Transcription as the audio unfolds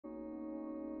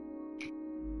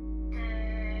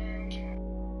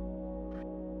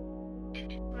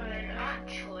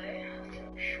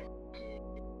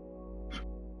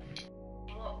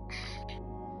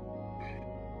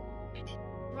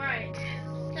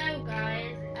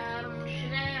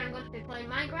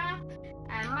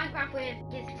Minecraft with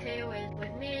GIZ2 is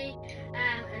with me,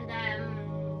 and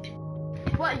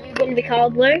what are you going to be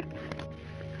called, Lou?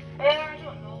 I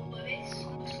don't know, Lewis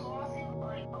underscore, I think,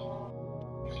 like, or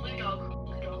Blue Dog.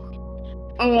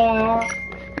 Or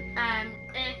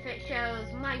if it shows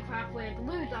Minecraft with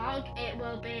Blue Dog, it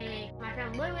will be my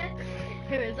friend Lewis,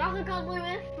 who is also called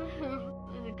Lewis.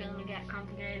 It's going to get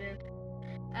complicated.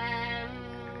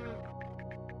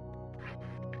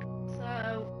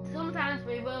 So sometimes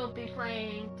we will be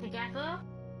playing together,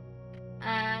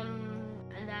 and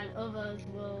then others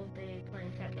will be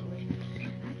playing separately,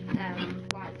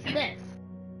 like this.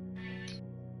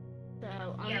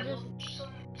 So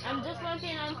I'm just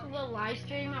logging onto the live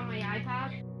stream on my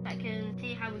iPad. I can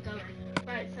see how we go.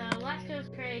 Right, so let's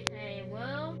just create a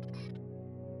world.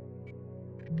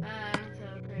 So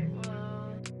create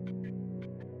world.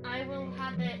 I will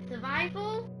have it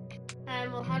survival,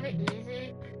 and we'll have it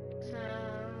easy. So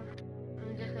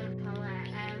I'm just going to call it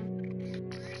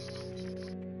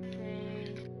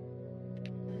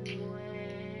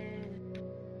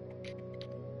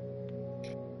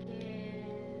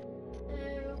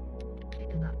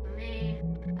because that's for me.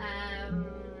 And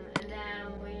then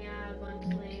we are going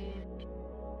to leave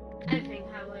everything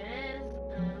how it is,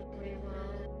 and we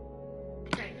will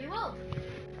create new world.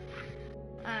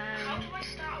 How do I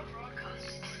start a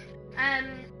broadcast?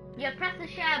 You press the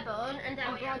share button and then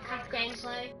broadcast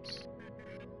gameplay.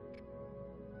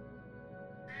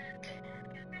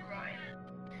 Right.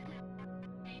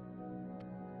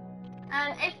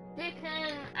 If you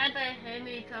can ever hear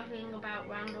me talking about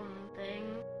random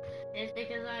things, it's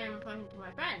because I am talking to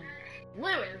my friend,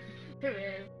 Lewis, who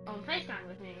is on FaceTime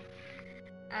with me.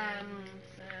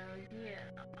 So yeah.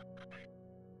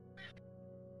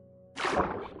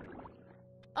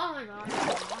 Oh my god,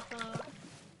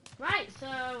 right,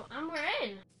 so we're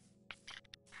in.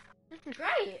 This is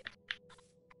great.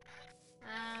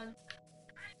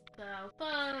 So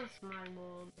first my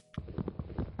world.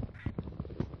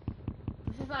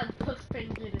 This is like the first thing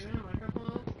you do in a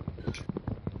microphone.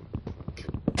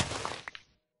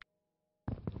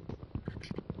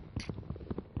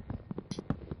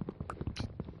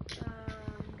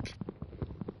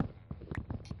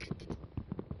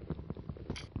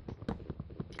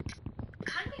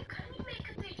 Can you make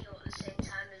a video at the same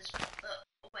time as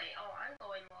wait, oh, I'm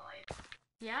going live.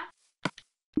 Yeah?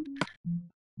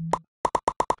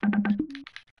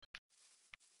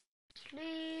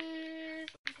 Please.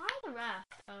 Why are the rest?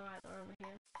 Oh right, they're over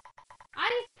here. I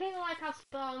feel like I've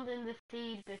spawned in the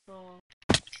seed before.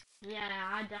 Yeah,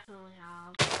 I definitely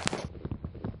have.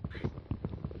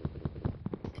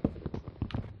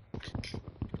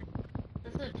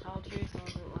 This is a tall tree, so I'll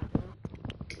do it like this.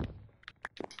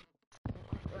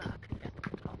 Like that, I can get to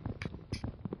the top.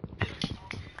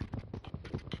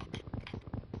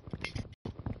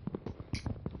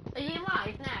 Are you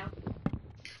live now?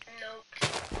 Nope.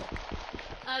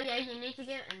 Oh yeah, you need to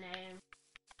get a name.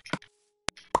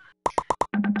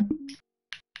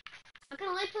 I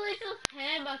can literally just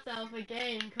hear myself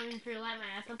again coming through like my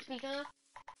iPod speaker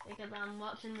because I'm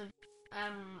watching the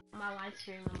my live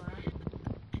stream on there.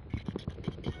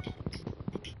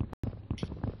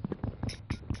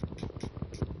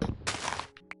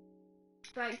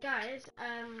 Right guys,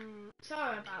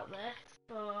 sorry about this,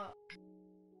 but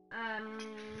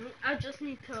I just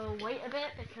need to wait a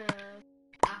bit because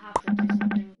I have to do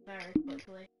something very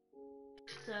quickly.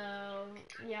 So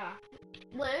yeah.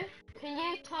 Lou, can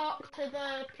you talk to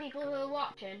the people who are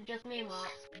watching? Just me and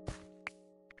Mark.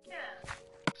 Yeah.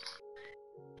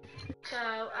 So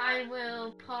I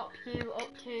will pop you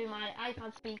up to my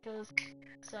iPad speakers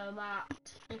so that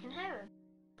you can hear him.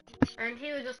 And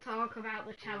he will just talk about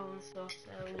the channel and stuff,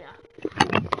 so yeah.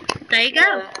 There you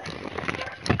go.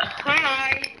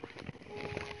 Hi.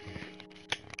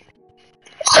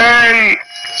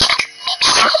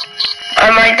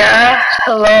 Am I there?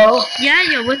 Hello? Yeah,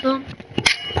 you're with them.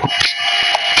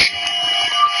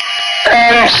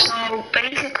 So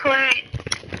basically,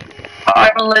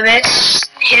 I'm Lewis,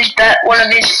 one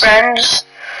of his friends.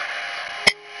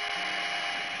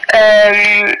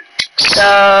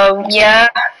 So yeah,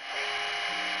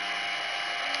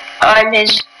 I'm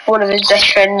one of his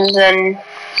best friends, and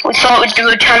we thought we'd do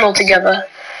a channel together.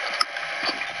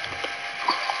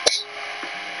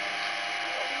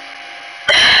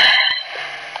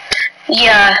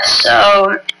 Yeah,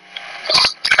 so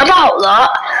about that,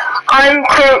 I'm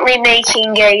currently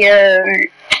making a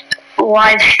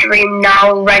live stream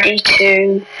now, ready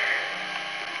to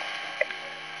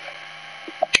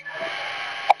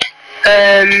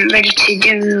make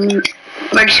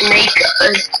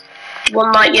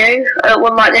one like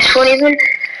one like this one, even.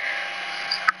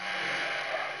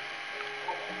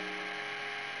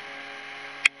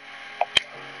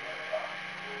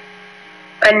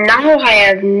 And now I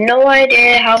have no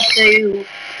idea how to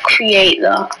create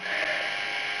that.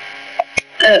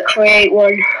 Create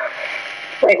one.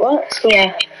 Wait, what?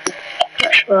 Yeah,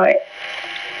 that's right.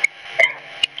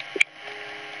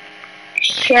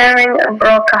 Sharing and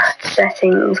broadcast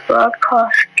settings,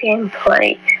 broadcast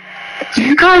gameplay.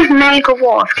 You guys may go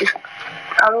off.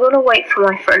 I'm gonna wait for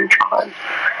my friend to come.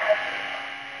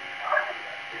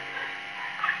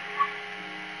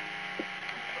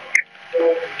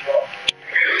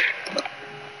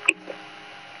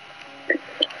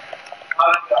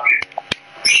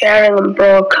 Sharing and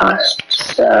broadcast.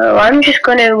 So I'm just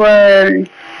gonna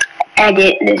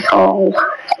edit this all.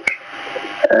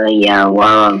 Yeah,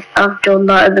 well, I've done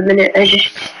that at the minute.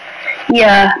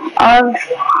 Yeah, I've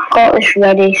got this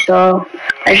ready, so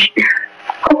I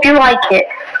hope you like it.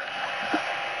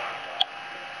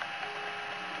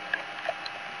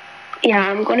 Yeah,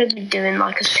 I'm gonna be doing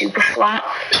like a super flat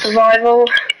survival.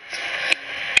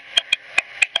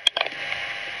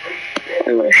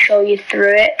 I'm gonna show you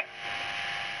through it.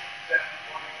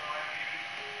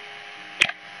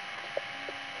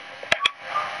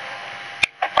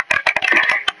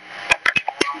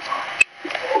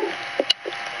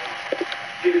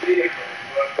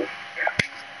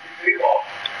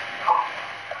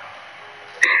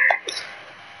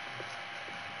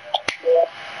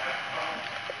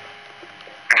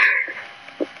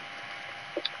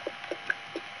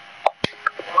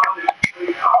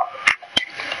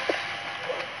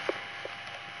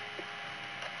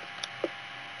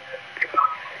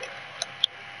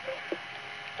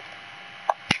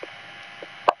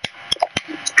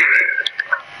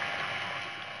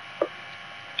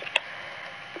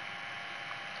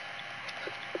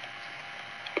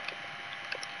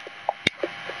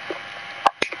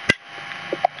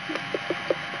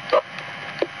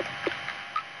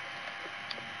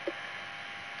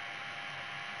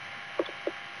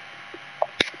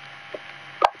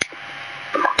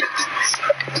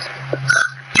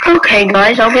 Okay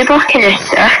guys, I'll be back in a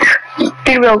sec.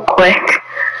 Be real quick.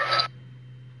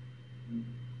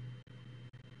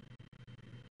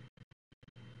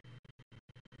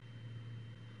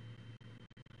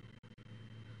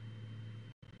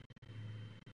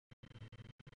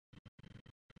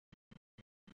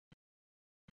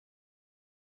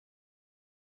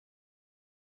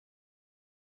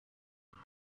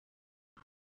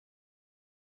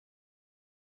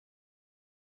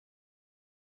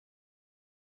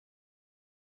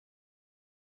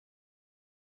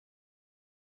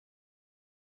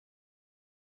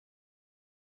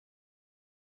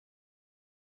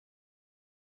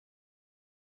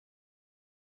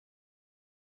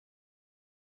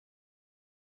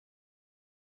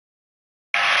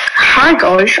 Hi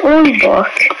guys, I'm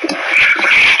back.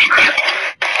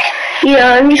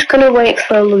 Yeah, I'm just gonna wait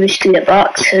for Lewis to get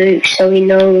back so he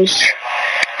knows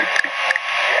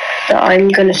that I'm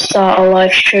gonna start a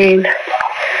live stream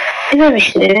very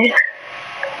soon.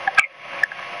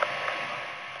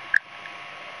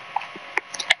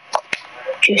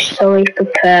 Just so he's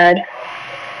prepared.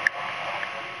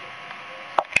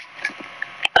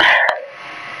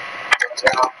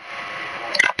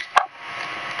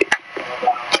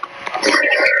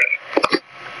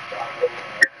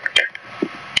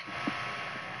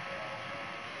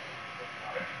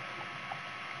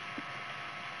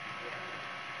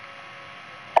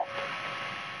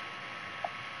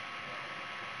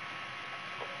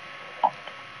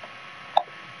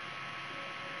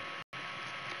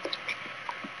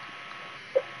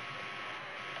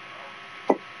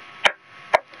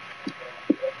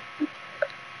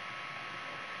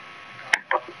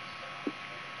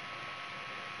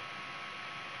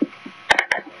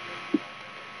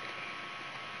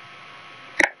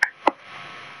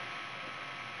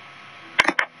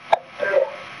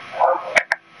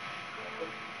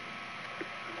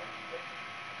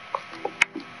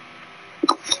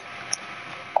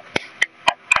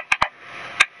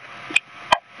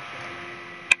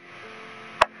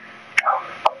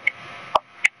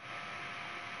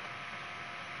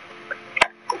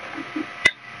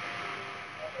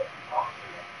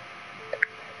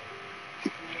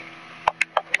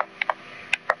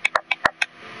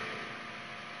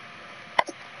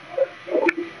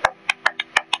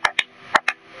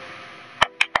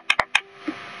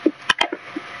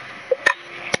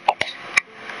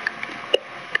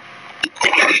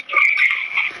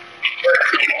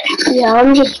 Yeah,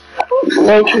 I'm just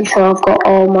making sure I've got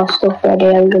all my stuff ready.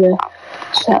 I'm gonna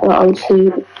set that on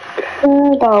to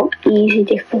about easy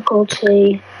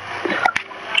difficulty.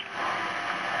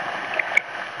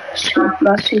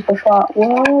 My super flat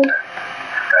world.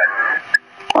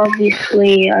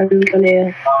 Obviously, I'm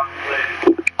gonna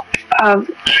have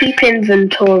keep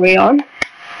inventory on.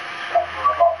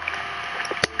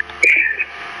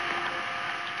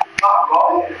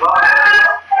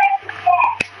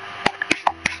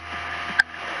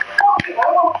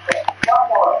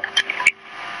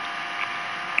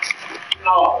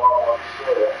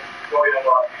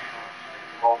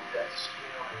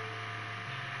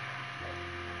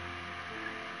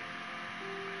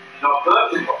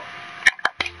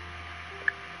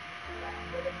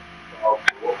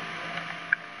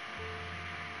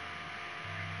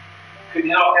 Could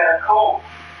you not get a call?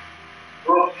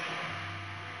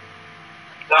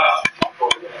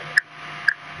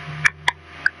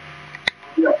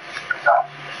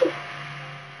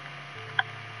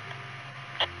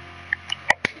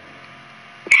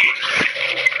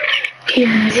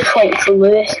 Yeah, just waiting for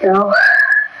Lewis now.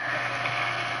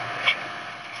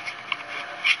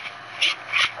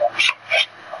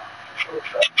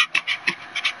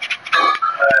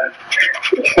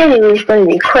 He said he was going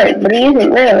to be quick, but he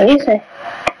isn't really, is he?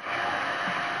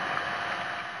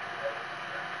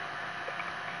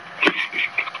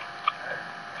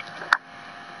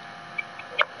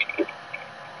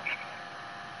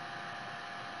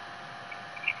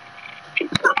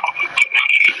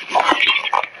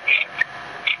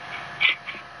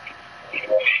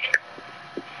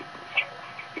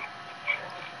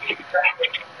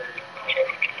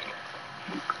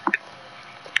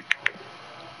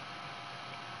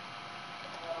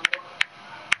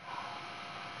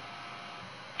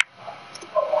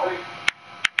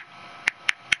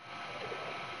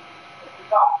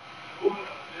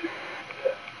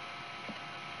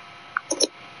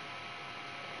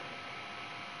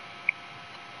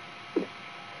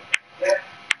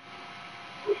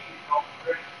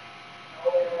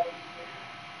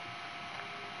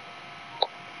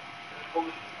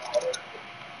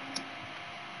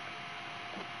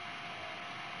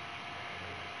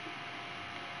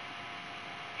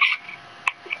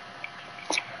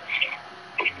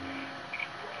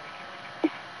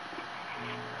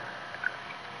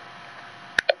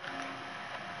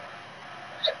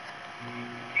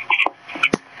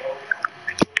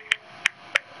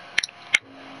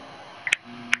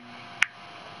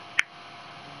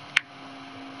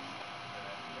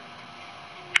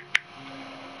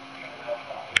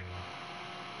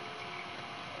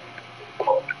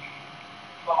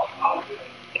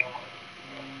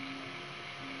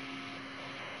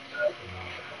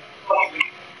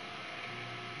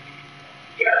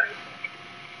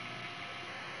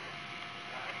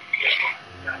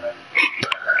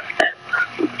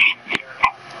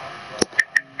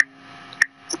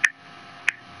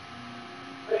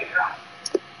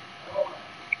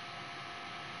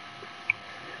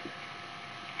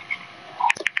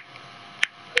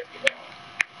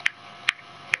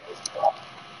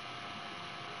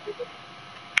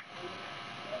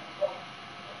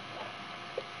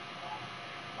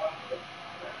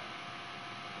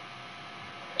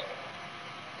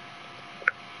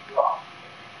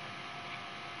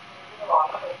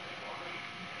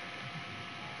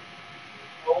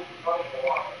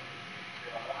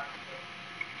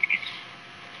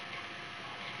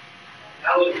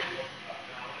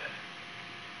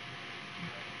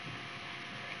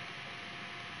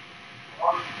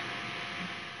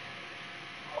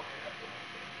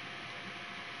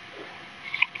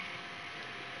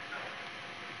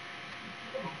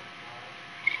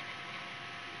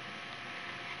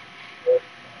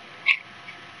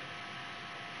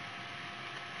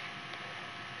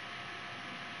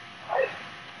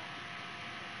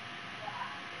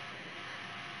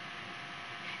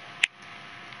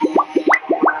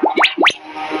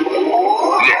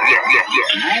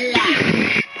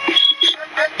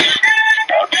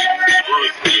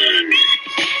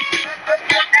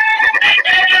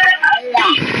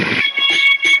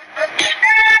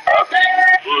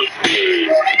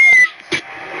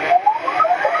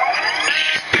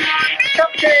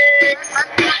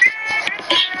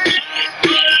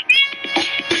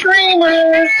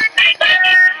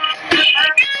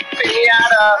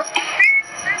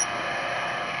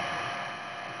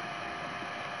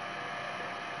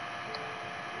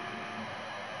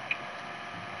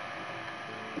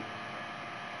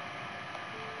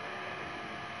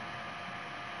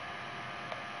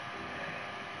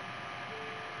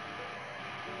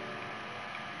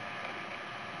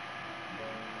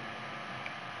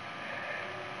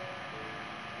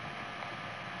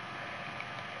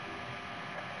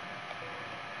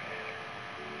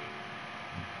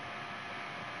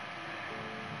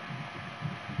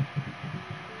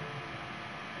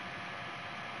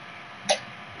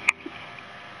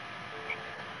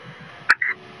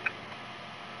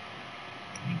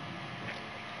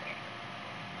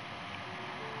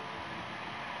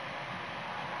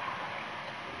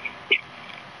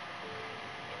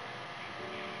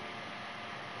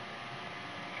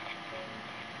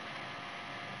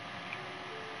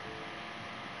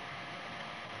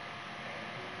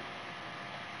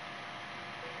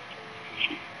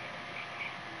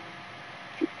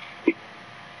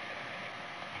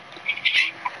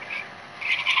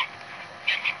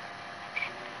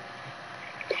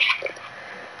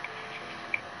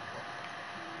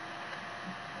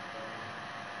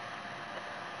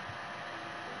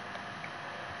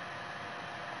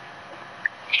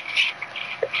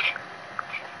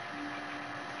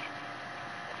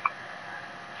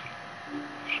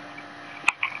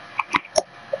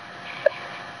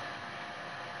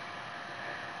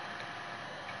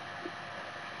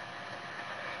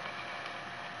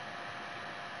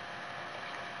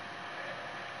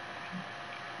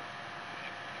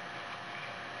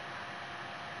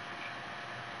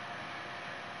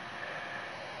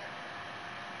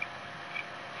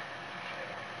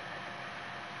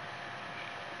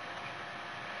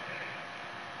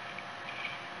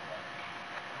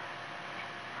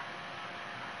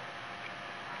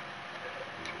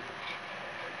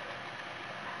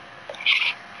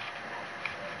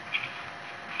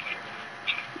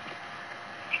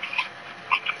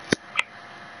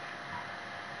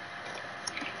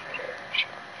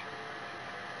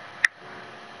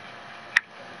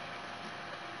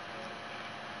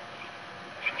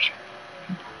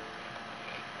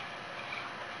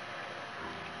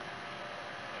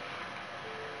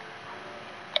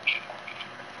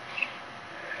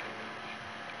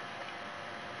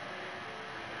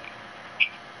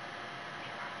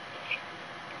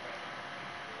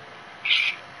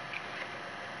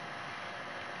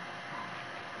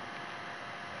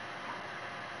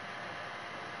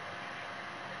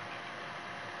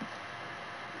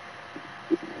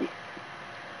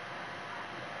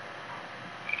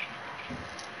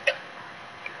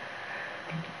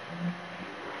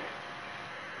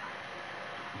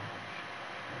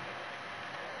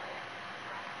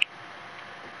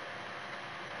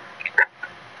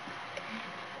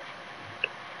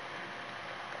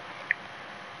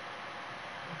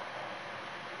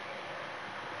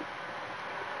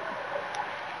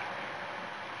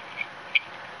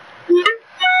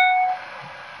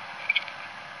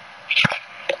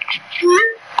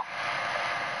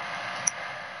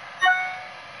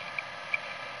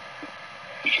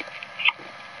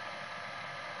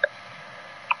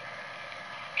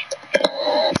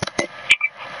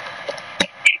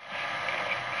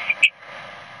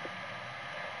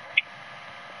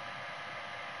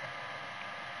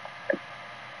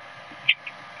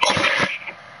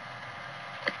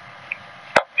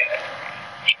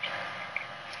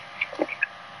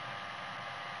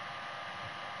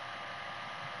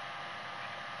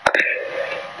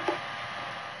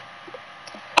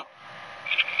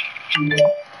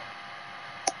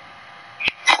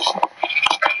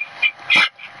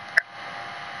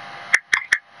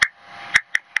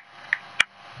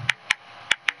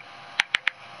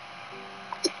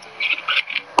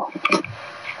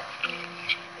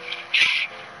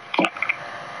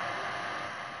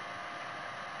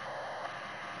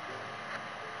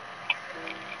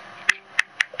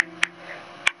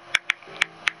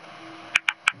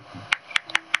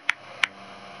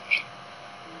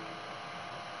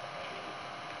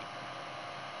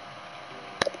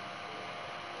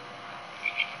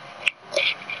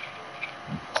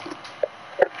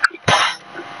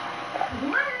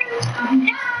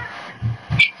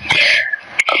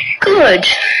 Good.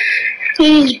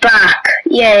 He's back.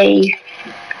 Yay.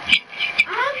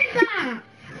 I'm back.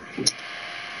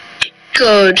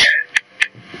 Good.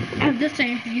 I'm just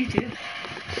saying for YouTube.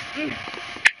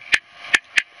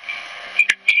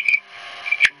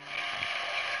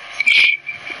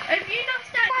 Have you not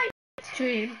started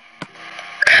LiveStream?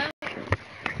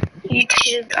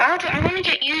 YouTube. I want to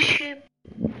get YouTube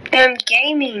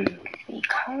gaming. You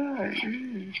can't.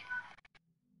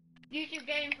 YouTube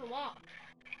game for what?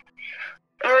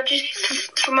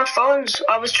 Just for my phones.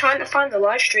 I was trying to find the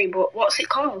live stream, but what's it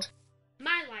called?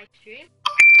 My LiveStream.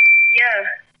 Yeah.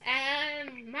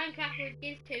 Minecraft with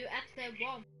GIZ2 episode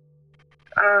 1.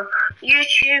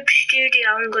 YouTube Studio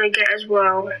I'm gonna get as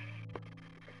well.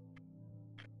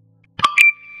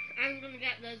 I'm gonna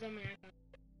get those on my iPhone.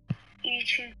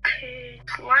 YouTube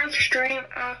Kids live stream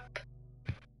app.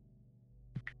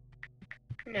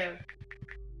 No.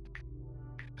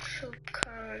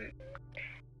 Subcon.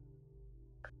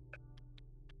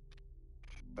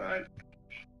 Right.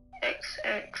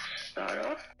 XX start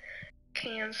off.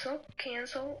 Cancel.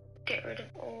 Get rid of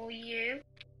all you.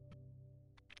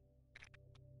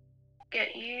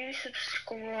 Get you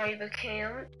subscribe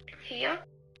account here.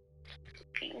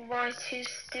 Writer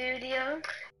Studio.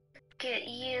 Get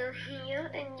you here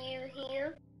and you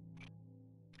here.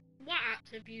 What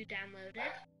apps have you downloaded?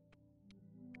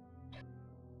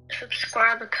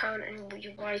 Subscribe account and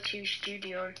your Y2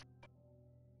 Studio.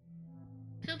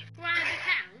 Subscribe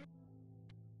account?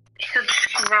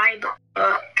 Subscribe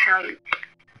account.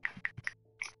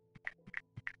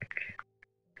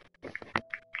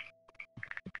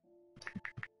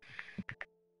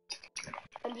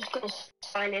 I'm just gonna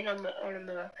sign in on a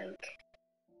mirror, I think.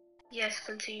 Yes,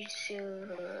 continue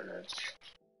to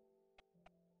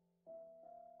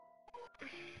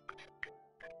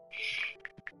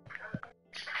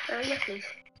yeah, please.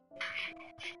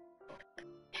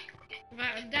 Right,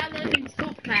 I'm downloading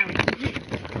stuff now.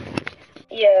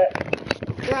 Yeah.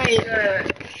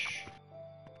 Right.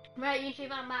 Right,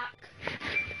 YouTube, I'm back.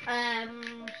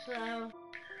 So I'm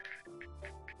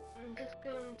just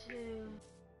going to.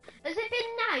 Has it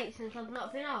been night since I've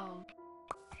not been on?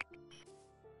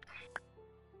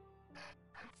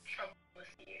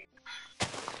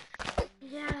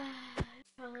 Yeah, it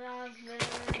probably has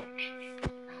been.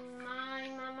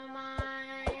 Mine.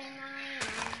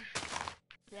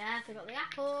 Yes, I got the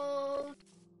apples.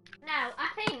 Now, I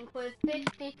think with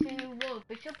 52 wood,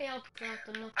 we should be able to craft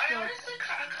enough I wood honestly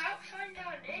can't find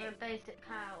our for a name. basic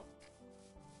cow.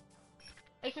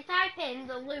 If you type in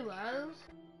the Luos,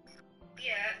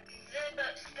 Yeah,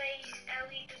 the space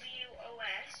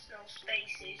LEWOS, no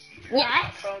spaces.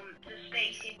 yes. From the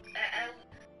spaces,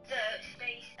 the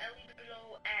space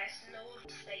LEWOS, no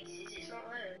spaces, it's not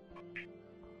there.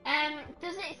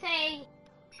 Does it say,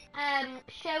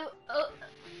 show up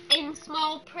in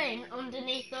small print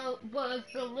underneath the words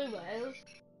the Luos?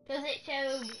 Does it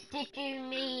show, did you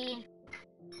mean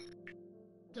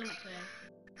something?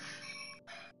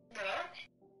 No.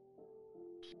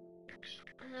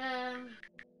 I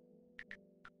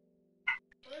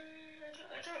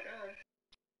don't know.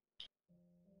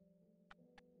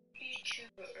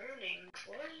 We're earning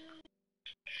what?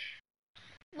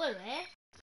 Louis?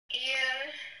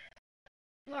 Yeah.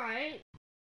 Right.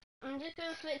 I'm just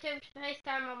gonna switch over to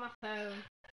FaceTime on my phone.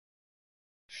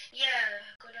 Yeah,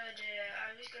 good idea.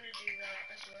 I was gonna do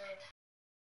that as well.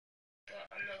 But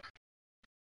I'm not.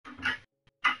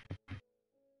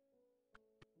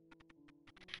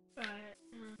 Right.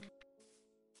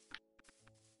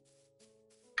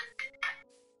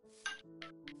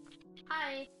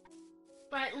 Hi.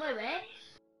 Right, Louis.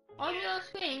 On your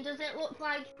screen, does it look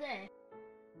like this?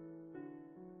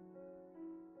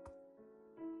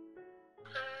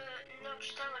 No,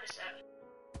 just hang on a sec.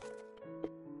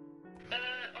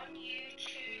 On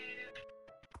YouTube,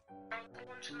 I'll go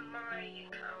onto my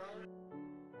account,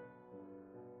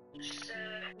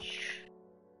 search,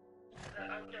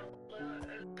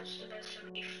 Customer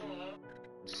 74,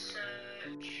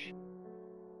 search,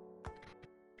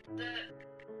 the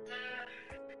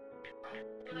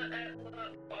author,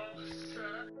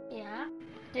 Yeah.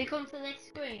 Do you come to this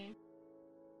screen?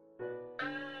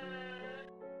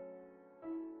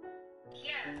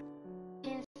 yeah.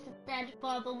 Instead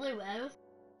for the Luos,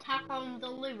 tap on the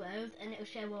Luos and it'll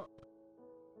show up.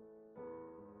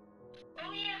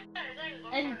 Oh yeah, there you go.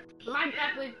 And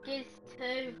Minecraft with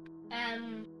GIZ2,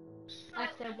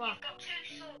 episode 1. You've got 2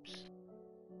 subs.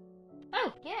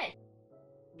 Oh, yay!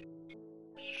 You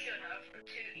should have.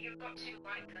 You've got 2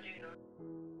 likes, I do know.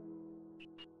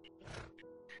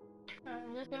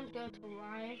 I'm just going to go to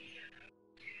live.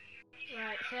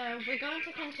 Right, so we're going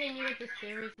to continue with the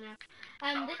series now.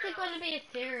 This is going to be a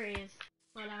series.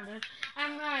 What I'm doing.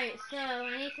 Right, so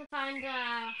I need to find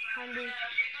a handy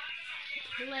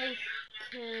place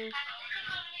to.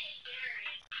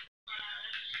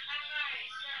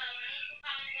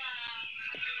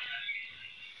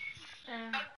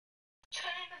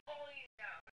 Turn the volume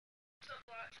down.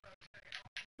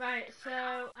 Right, so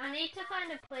I need to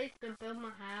find a place to build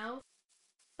my house.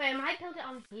 But I might build it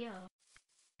on here.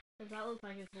 Because that looks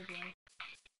like a cool place.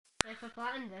 If I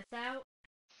flatten this out.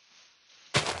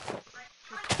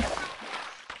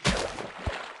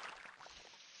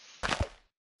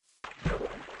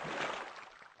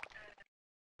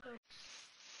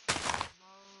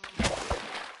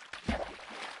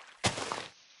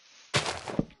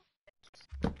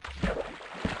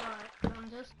 Right, I'm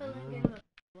just filling in the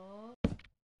floor.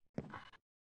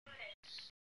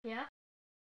 Yeah?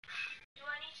 Do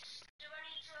I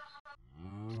need to have a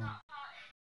start party?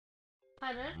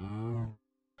 Pardon? Do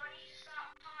I need to start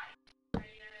a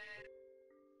party?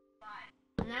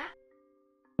 Nah?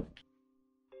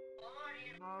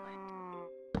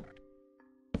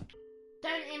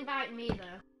 Don't invite me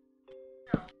though.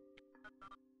 No.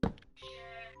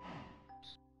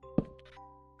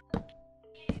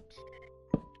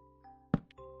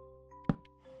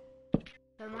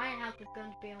 So my house is going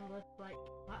to be on this like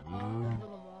platform over the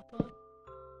water.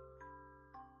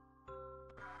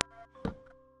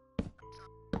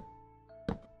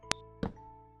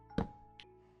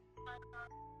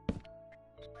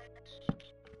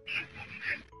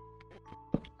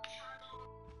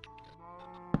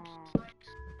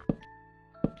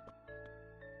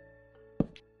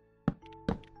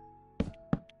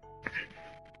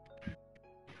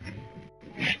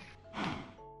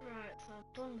 Right, so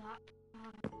I've done that.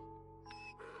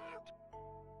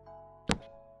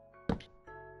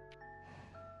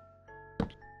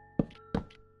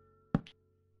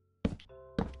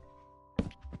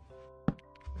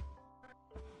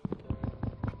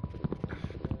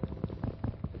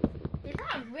 Is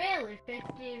that really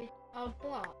 50 odd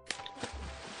blocks?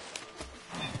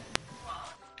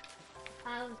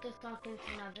 I was just talking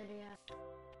to my video.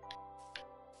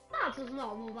 That does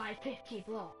not look like 50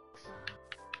 blocks.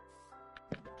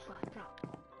 It's like that.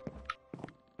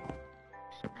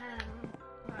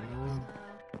 Right, so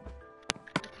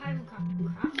the time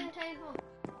crafting table.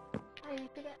 I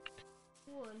need to get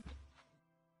wood.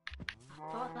 I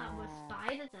thought that was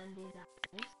spiders and these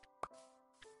apples.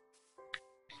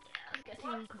 Yeah, let's get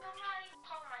What some. will I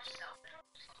call myself?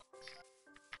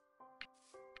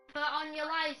 But on your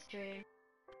live stream,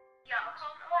 Yeah, I'll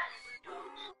call it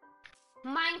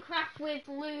Minecraft with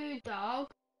Lou Dog,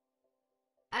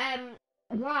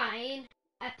 Line,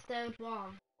 episode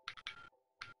 1.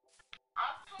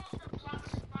 I'll put the flat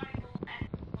survival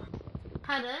F1.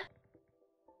 Pardon?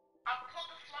 I'll put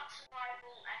the flat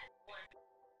survival F1.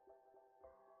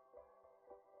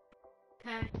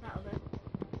 Okay, that'll do.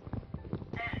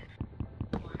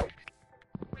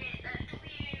 Wait,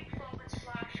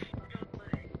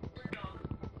 W/Blue Dog.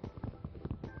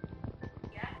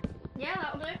 Yeah? Yeah,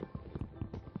 that'll do.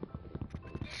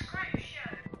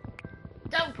 Description.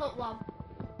 Don't put one.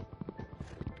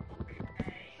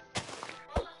 Okay.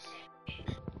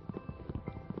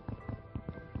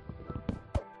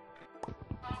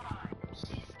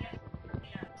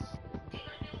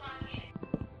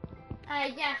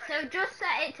 Yeah, so just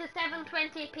set it to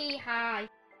 720p high,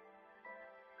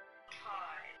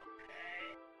 Hi,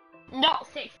 okay. not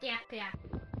 60 fps.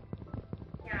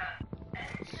 Yeah.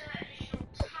 Enter additional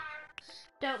tags.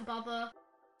 Don't bother.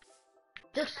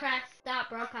 Just press start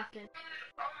broadcasting.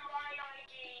 Online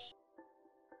ID.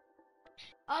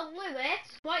 Oh,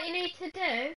 Lewis, what you need to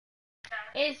do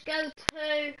Yeah. is go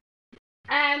to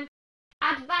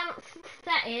advanced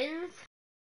settings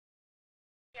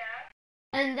Yeah.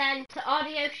 and then to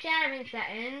audio sharing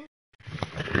settings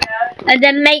Yeah. and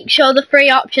then make sure the three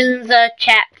options are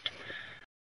checked.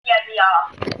 Yeah, they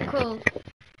are. Cool.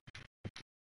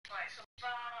 Right, so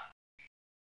that.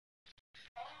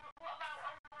 What about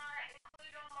online?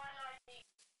 Include online ID.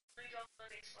 Include on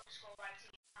limits underscore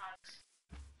writing tags.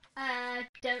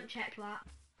 Don't check that.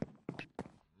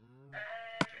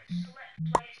 Select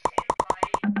place to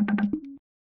invite.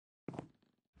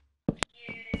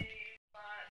 You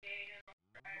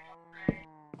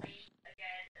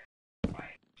again.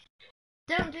 Right.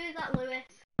 Don't do that, Lewis,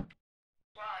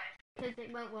 Why? because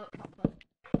it won't work properly.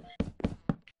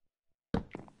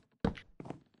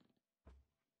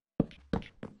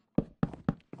 Yeah,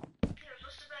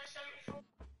 just about 74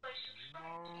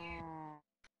 subscribers.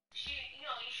 You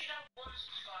should have one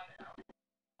subscriber now. I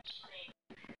mean,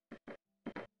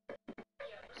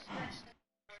 yeah, just about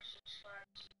 74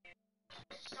 subscribers.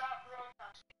 Start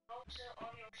broadcasting. Go to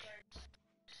audio sharing.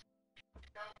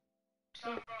 No.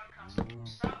 Start broadcasting.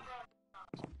 Start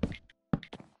broadcasting.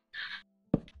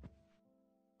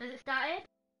 Has it started?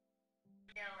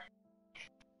 Nearly.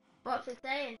 What's it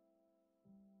saying?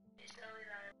 It's nearly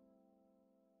there.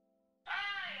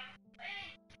 Hi, I'm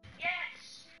in.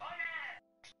 Yes, on air.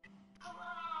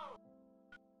 Hello.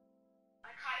 I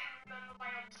can't even remember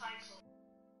my own title.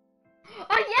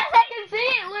 Oh yes, I can see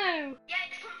it, Lou! Yeah,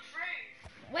 it's come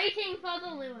through. Waiting for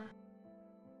the lure.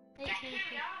 Yeah, here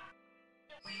we are.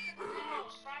 Yeah, wait for the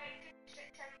Lewis, Friday, 5th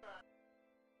September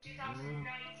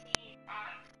 2019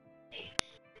 at 8.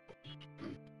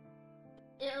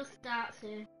 It'll start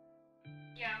soon.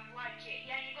 Yeah, I've liked it.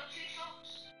 Yeah, you got 2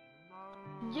 subs.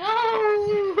 Yo!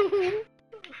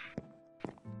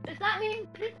 Does that mean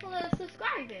people are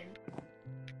subscribing?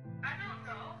 I don't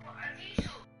know, but have you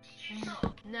subbed? Did you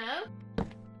sub? No?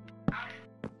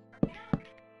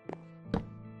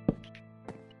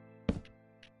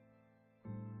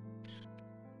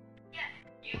 Yeah,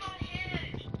 you are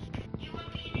heard. You are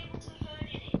being able to heard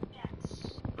in it.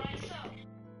 Yes. Right, so,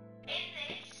 in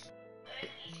this,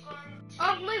 he's going to...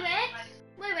 Oh, Lewis?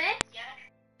 Lewis? Yeah?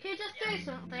 Can you just do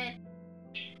something?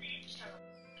 Just tell him.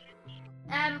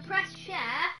 Press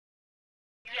share,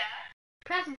 Yeah?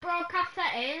 press broadcast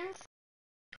settings,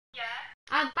 Yeah?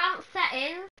 advanced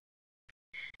settings,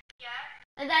 Yeah?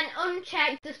 and then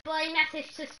uncheck display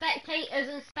message to spectators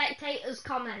and spectators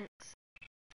comments.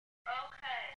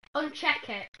 Okay. Uncheck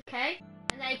it, okay?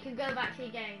 And then you can go back to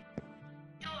your game.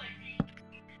 Done.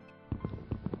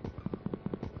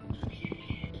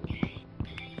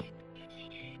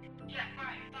 Yeah,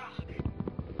 right, back.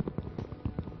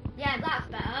 Yeah, that's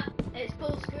better. It's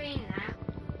full screen now.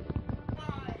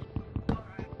 Right.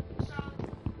 Alright. So,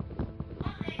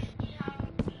 on this we have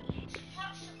it's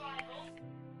flat survival.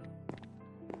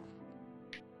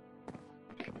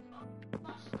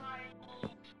 Flat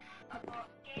survival. I've got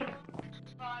game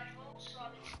survival,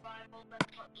 solid survival, then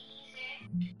I've got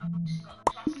easy. I've also got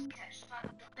the classic texture pack,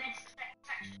 the best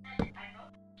texture pack ever.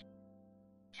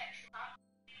 Texture pack.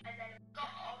 And then I've got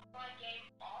online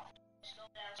game off, so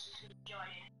nobody else is going to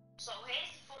join in. So here's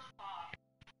the fun part.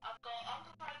 I've got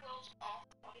Occupied Worlds off,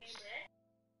 obviously.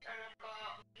 And I've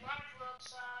got live world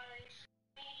size,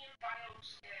 medium biome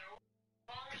scale,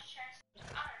 bonus chest, and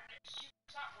super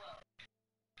flat world.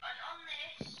 And on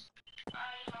this,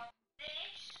 I have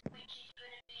this, which is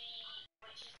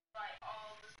like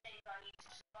all the things I need to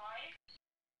survive.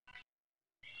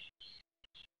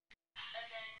 And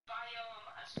then biome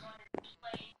has got to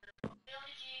play the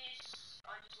villages,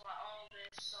 and just like all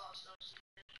this sort of stuff. So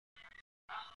you can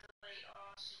activate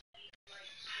or see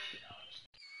like straight out.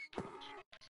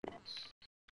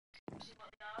 See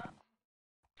what they are.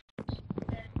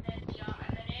 Then yeah,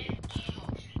 and then in game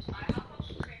options, I have lots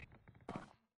of cream on.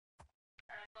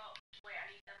 And I've got wait, I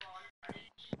need them on. I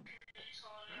need to put this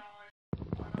on my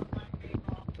game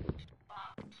off.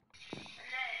 Back. And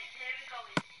then here we go.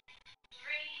 3,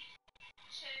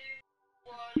 2,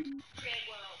 1, create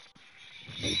world.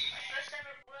 My first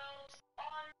ever world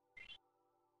on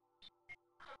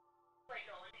wait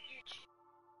no, on YouTube.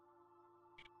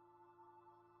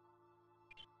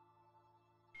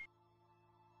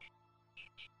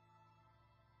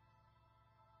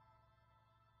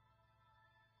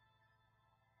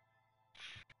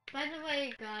 By the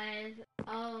way, guys,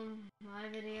 my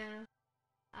video,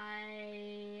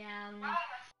 I Wow,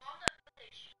 that's London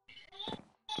village.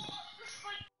 There's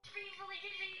like 3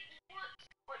 villages in what?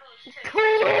 Wait, no, there's 2.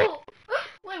 cool.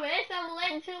 Wait, I'm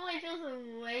literally just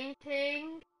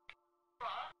waiting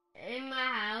What? in my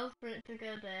house for it to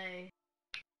go day.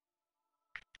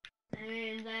 I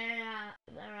mean,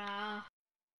 there are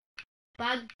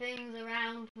bad things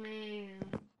around me.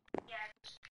 Yeah,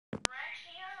 there's bread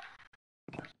here.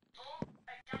 A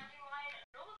dandelion,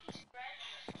 another piece of bread,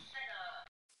 and a feather.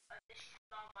 And this is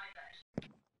not my bed.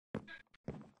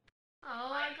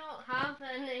 Oh, I don't have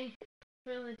any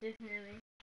villages near me.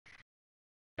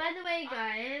 By the way,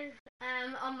 guys,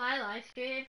 on my live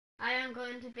stream, I am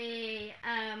going to be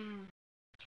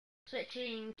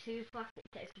switching to plastic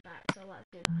texture back, so let's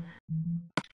do that now.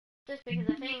 Just because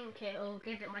I think it'll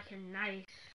give it like a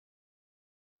nice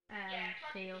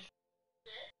feel.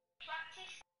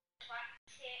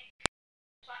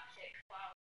 Plastic,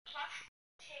 wow.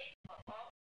 Plastic, oh,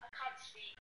 I can't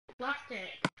speak.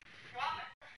 Plastic. What?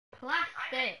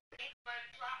 Plastic.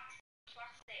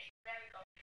 Plastic, there we go.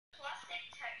 Plastic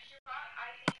texture pack,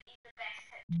 I think is the best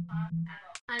texture pack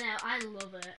ever. I know, I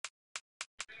love it.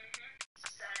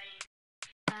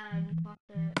 Same.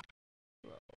 Plastic.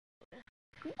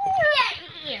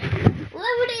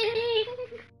 Loading.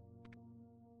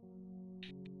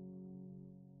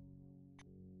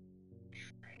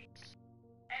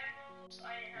 Emeralds,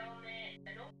 iron helmet,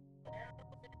 and all.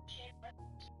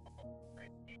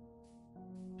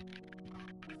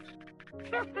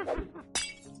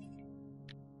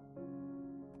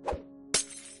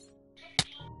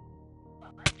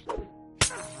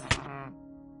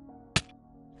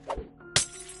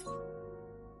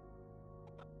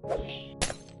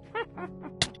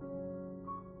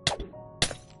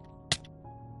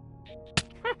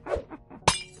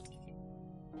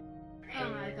 Oh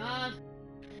my god.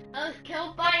 I was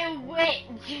killed by a witch.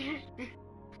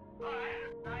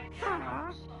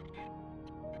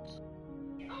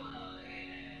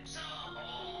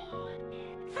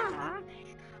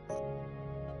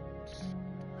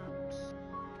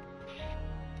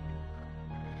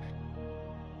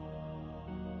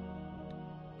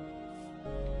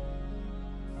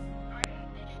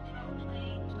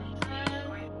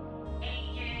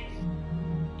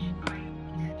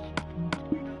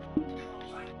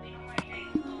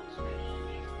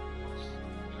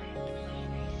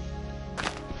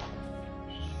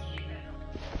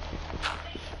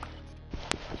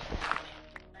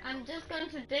 I'm just going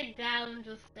to dig down and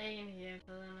just stay in here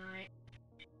for the night.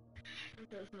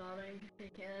 This morning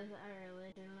because I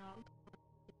really do not.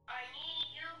 I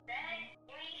need you bed.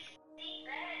 Please see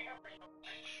bed.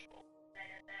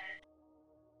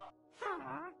 Oh my god.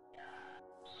 Bed.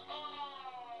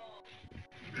 Oh.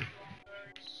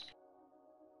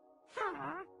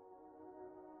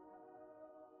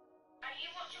 Are you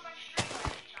watching my stream by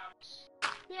any chance?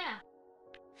 Yeah.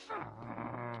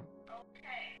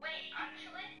 Okay. Wait,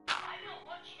 actually, I'm not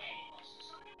watching it anymore, so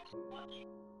somebody must be watching.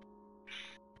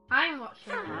 I'm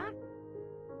watching that.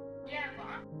 Yeah, but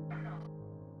I'm not.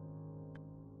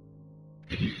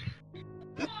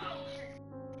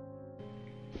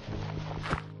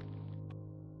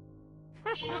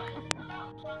 You know anything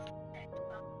about plastic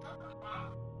texture? Not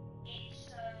about.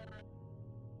 It's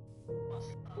what's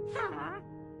it called?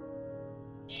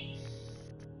 It's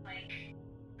like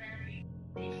very.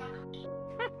 It's like a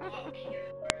popular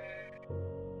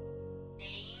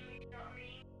name.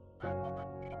 You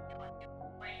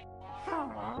know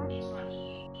what I mean? It's like you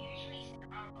usually see the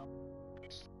arrow.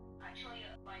 It's actually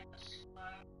like a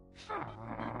square.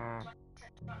 Like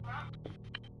that.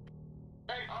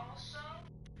 And also,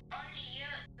 on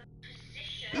the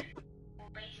position, or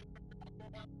basically the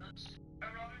coordinates,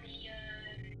 are on the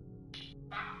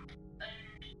map,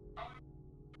 and on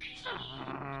PD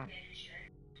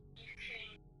version, you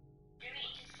can do it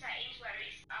into settings where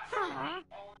it's actually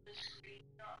on the screen,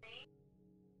 you know what I mean?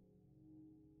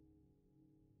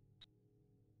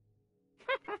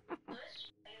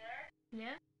 Liz, are you there?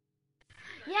 Yeah.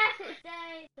 Yes, it's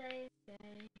day. Yeah,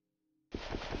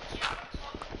 I'm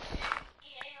talking to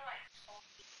EA, like,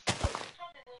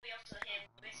 probably will be able to hear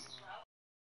this as well,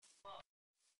 but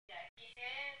yeah, if you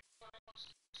hear one of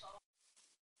us talk,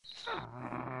 so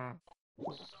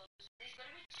there's going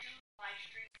to be 2 live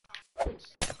stream cameras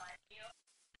in the live video,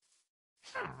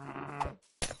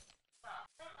 but I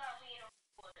think that'll be enough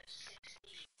for the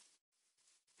 60.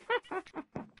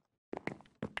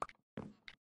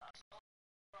 That's all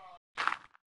wrong.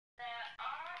 There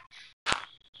are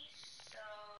trees, so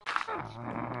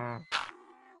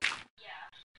yeah.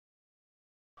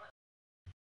 But,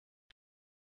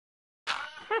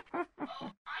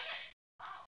 oh, I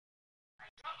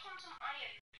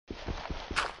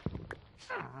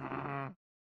dying.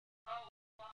 Oh,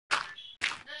 fuck.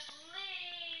 There's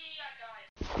Lee! I died.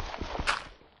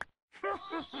 Oh,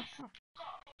 yes. Got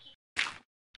a fucking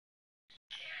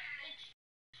cage.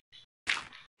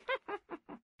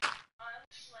 I'm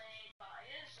slain by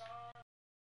a zombie.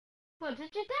 What,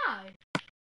 did you die?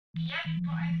 Yep,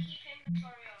 but I keep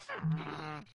inventory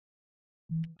on.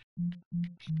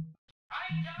 I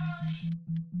died!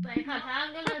 Wait,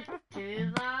 I'm gonna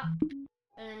do that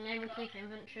and never keep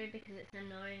inventory because it's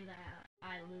annoying that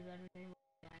I lose everything.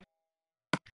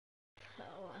 So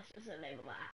let's just enable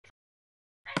that.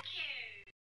 Thank you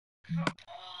for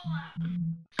all that.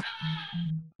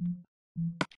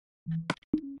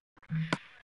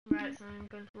 Right, so I'm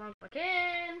going to log back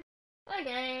in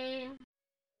again.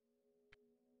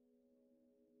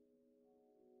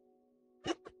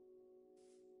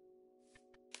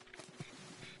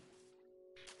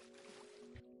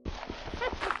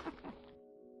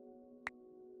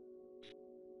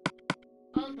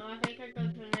 Also, I think I'm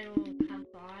going to enable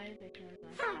campfire because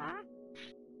ha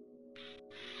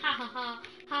ha ha.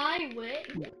 Hi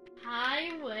witch. Hi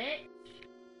witch.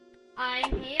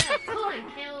 I'm here. Come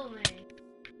and kill me.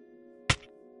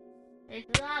 Is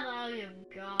that all you've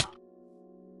got?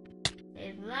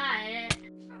 Is that it?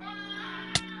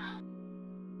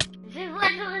 She's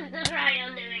literally just right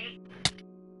under me.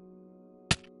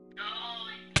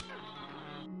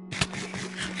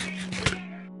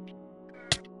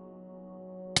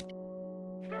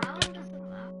 How long does it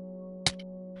last?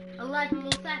 11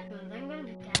 more seconds. I'm going to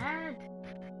be dead.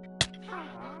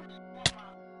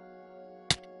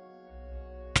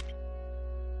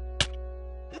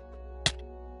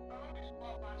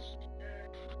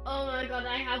 Oh my god,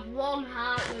 I have one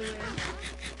heart, Lewis.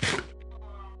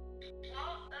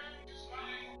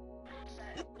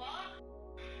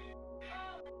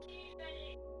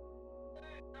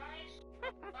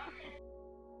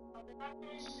 I'll be back in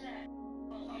a sec.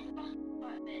 Well, I'll be back in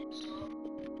quite a bit, so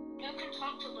you can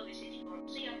talk to Lewis if you want.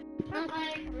 See ya.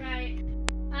 Okay, right.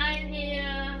 I'm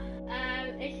here.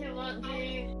 If you want to,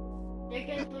 you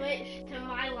can switch to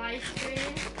my live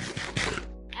stream.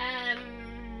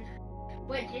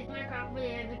 Which is Minecraft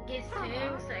with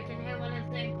GIZ2, so I can hear what I'm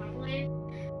saying properly.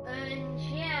 And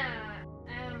yeah,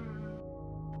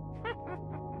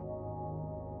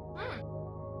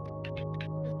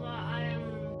 that's what I am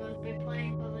going to be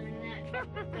playing for the next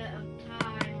bit of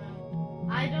time.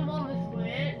 I don't want to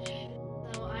switch,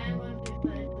 so I am going to be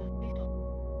playing with peaceful.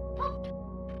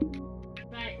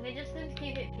 Right, we're just going to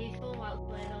keep it peaceful whilst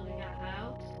we're building our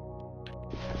house.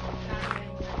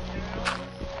 Gathering materials.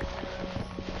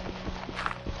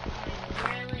 I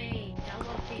really don't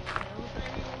want to be killed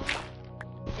anymore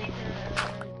because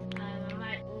I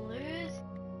might lose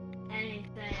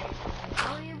anything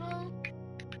valuable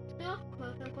stuff,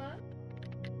 quote unquote.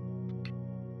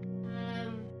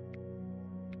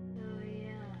 So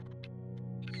yeah.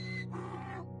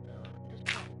 So just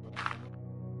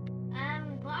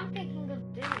what I'm thinking of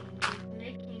doing is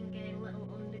making a little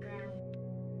underground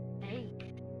base.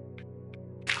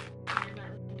 And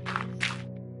that we can use.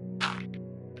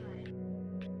 Right.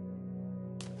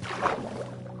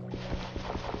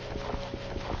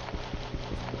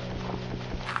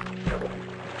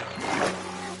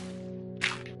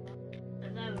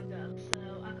 There we go. So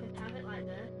I could have it like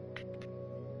this.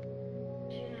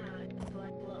 Yeah, it's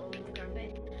like a little underground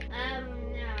base.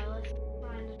 Now let's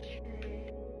find a tree.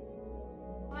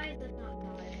 Why is this not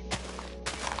dying?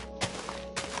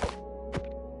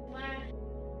 Where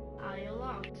are your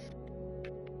logs?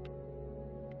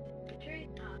 The tree?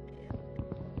 Ah, here.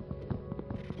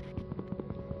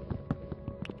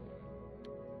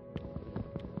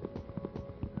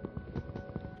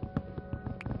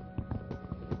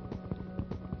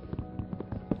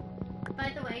 By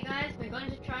the way, guys, we're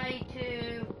going to try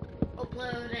to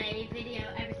upload a video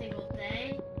every single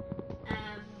day.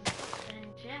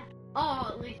 And yeah. Or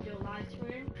at least do a live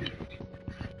stream.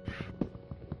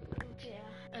 And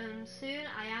yeah. Soon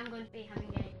I am going to be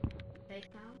having a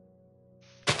FaceTime.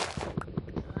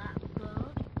 So that's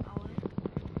good. Always.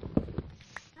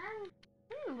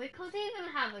 We could even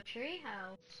have a tree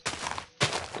house.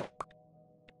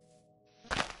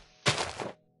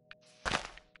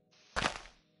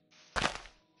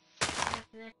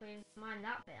 If we mine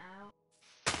that bit out.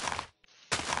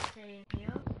 Stay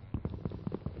here.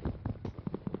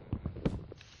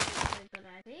 That's a good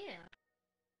idea.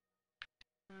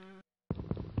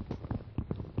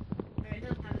 But it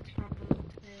does have its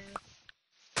problems too.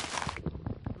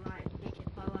 Like, you can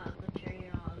fall out of the tree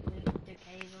or lose the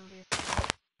cave under your foot.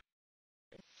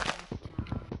 It's just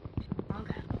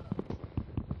okay.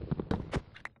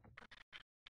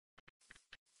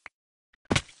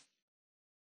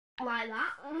 Like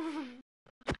that.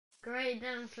 Great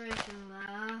demonstration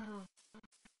there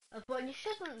of what you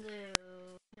shouldn't do.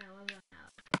 No, I'm not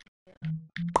out.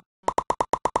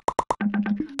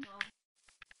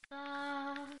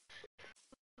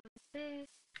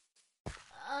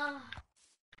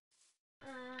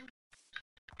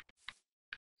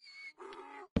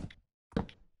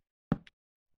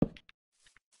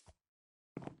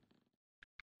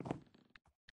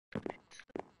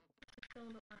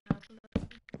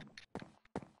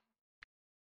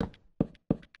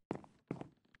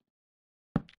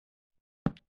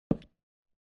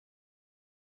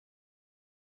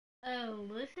 Oh,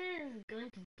 Lucy is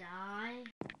going to die.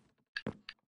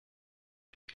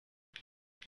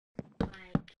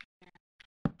 Like, yeah.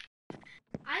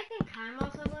 I think I'm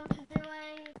also going to do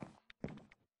a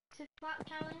super flat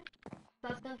challenge.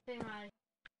 That's going to be my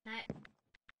next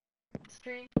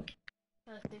stream. A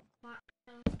super flat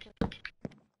challenge.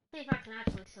 See if I can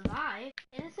actually survive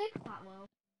in a super flat world.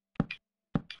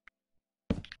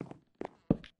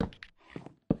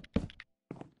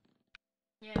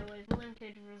 Yeah, with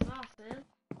limited resources.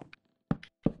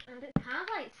 And it's kind of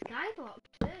like Skyblock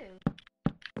too.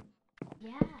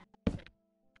 Yeah.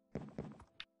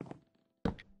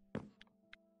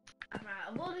 Alright,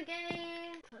 a water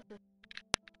game.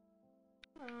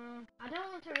 I don't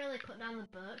want to really cut down the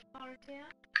birch forest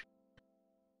yet.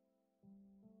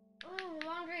 Oh,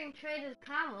 wandering trader's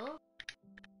camel.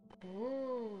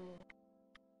 Ooh.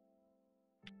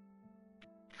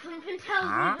 Something tells me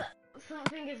that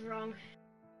something is wrong.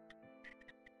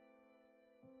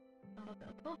 I'm not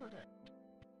gonna pull with it.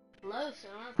 Low, so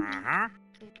that's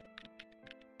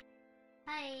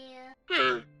Hi.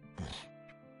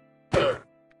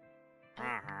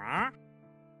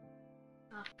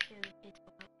 Oh, shit, it's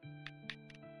oh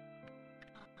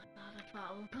my god, I thought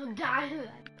I would die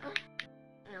then.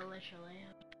 No, literally.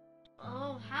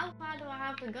 Oh, how far do I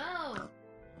have to go?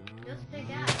 Just to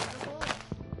get to the horse.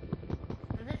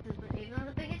 And this isn't even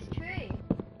the biggest tree.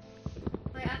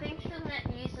 Wait, I think shouldn't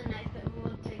use the next bit of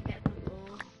wood to get the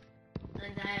tools.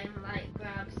 And then, like,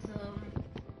 grab some,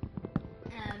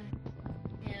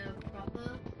 you know, proper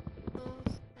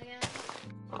tools, I guess.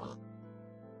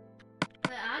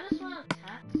 Wait, I just want to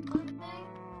test something.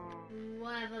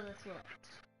 Whatever this works.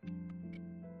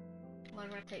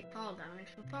 Whether I take fall damage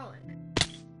from falling.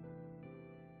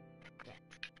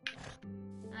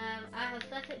 I have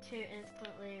set it to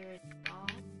instantly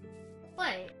respawn.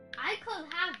 Wait, I could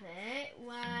have it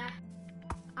where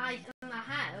I in my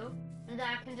house and then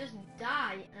I can just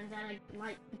die and then I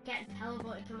like get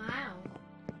teleported to my house.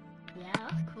 Yeah,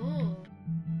 that's cool.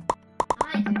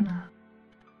 I might do that.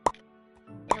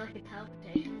 Yeah, like a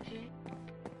teleportation machine.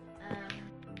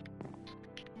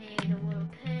 Need a wooden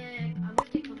pick. I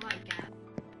wish you could like get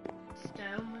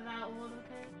stone without a wooden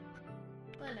pick.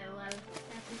 But no, well,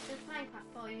 that's just Minecraft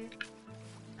for you.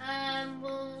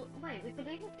 Well, wait, we could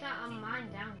even get our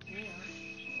mine down here.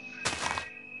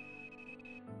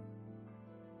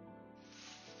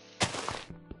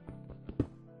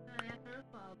 Oh yeah, for a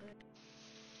while, but...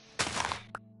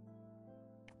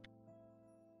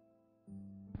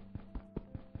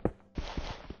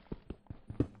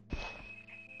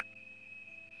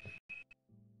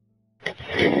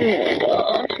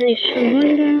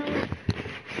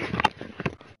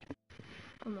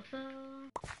 On the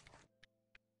phone.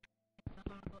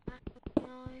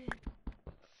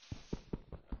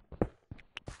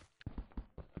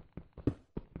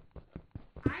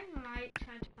 I might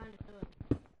try to find a food.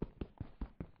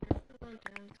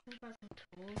 I'm just gonna find some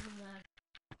tools in there.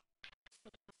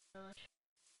 Village.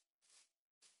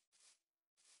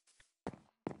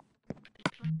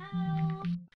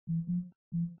 House.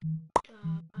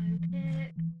 Iron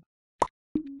pick.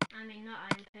 I mean, not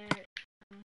iron pick.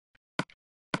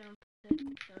 Stone pick.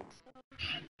 Stone.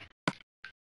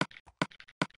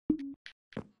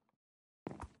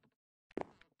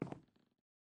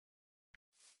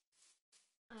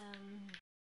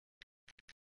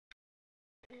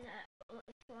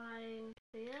 Let's find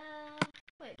the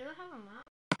wait, do I have a map?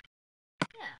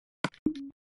 Yeah.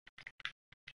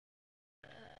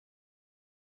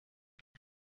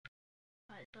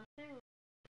 Right, so I think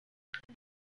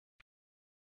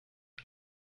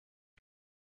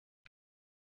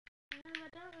I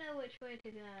don't know which way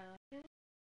to go.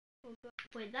 We'll go.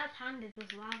 Wait, that's handed,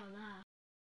 there's lava there.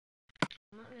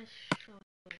 I'm not really sure.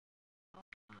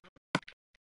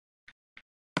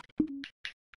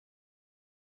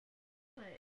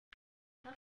 Wait.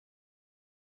 That's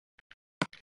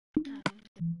not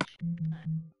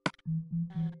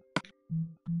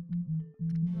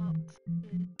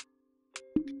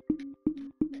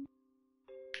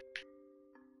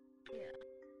yeah.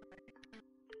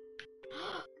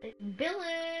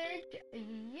 Village.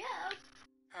 Yes.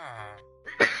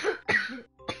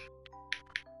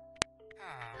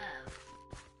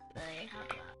 They have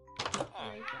that.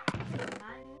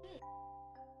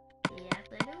 Yes,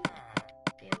 they do.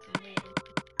 Yes, they do.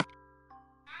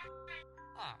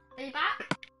 Are you back?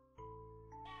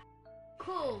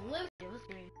 Cool.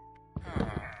 LiveStream.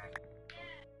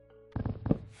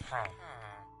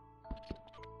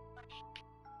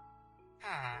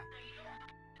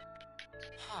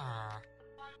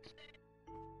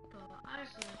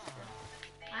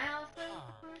 I also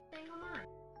put a thing on mine.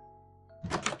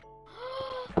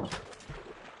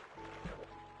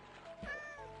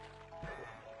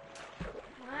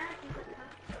 What? He's a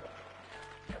cat.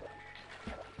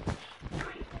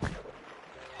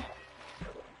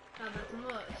 Oh, there's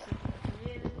much.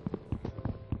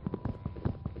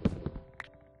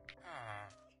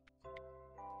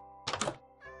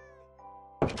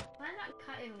 Where'd that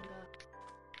cat even go?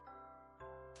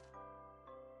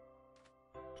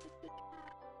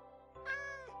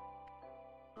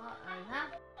 What is that?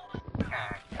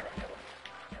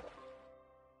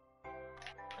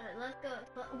 Alright, let's go.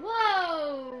 Whoa!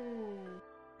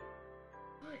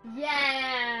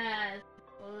 Yes!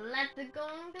 Let's go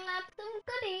and grab some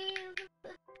goodies!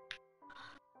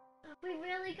 We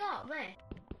really got this.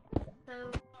 So,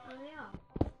 there we are.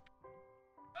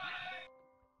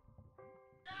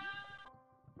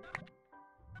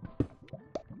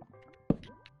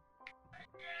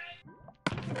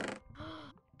 Oh,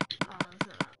 that's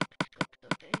not good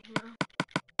stuff, no.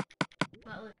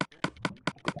 But look at it.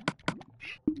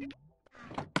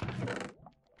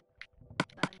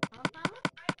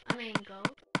 I mean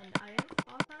gold and iron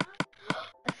horse armor.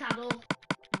 A saddle.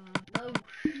 Bow.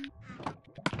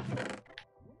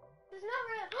 There's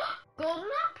never a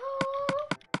golden apple.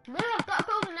 Look, I've got a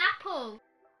golden apple.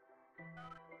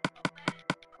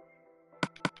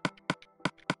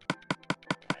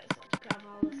 Alright, so let's grab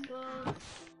all the skulls.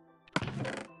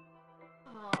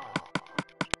 Oh.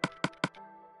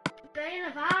 Bane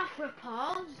of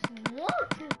arthropods? What?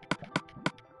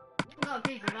 I've got a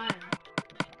piece of iron.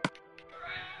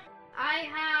 I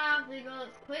have the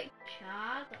goat's quick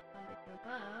charge. That's something to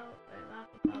bow.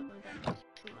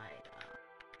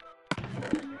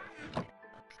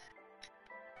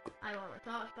 I want a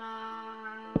torch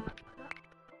back.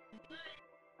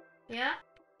 Yeah?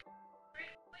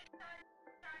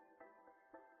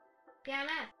 Yeah, I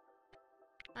know.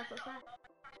 That's what's that.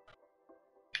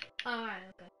 Oh, right,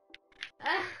 okay.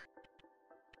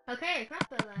 Okay,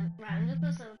 crossbow then. Right, I'm just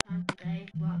gonna sell time today.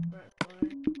 Walk for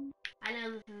exploring. I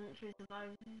know this isn't true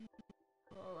survival.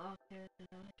 Well, I'll do it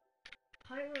today.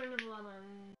 How do you remember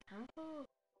one temple?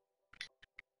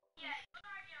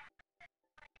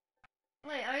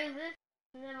 Wait, or is this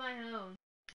near my home?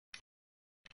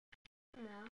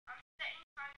 No.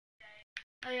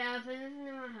 Oh yeah, but this is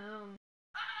near my home.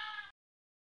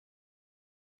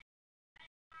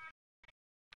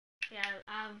 Yeah,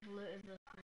 I've looted this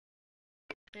one.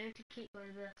 I need to keep one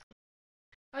of this.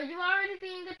 Are you already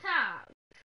being attacked?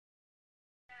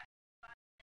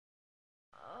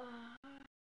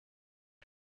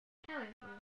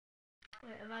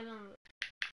 Wait, have I done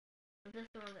this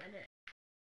one edit?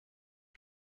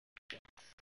 Yes.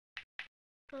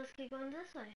 So let's keep going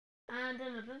this way. And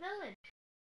another village.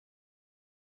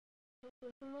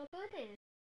 With some more goodies.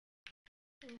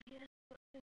 And here's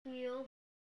steel.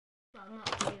 Well, not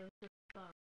steel, just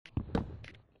bar.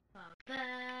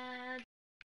 Bed.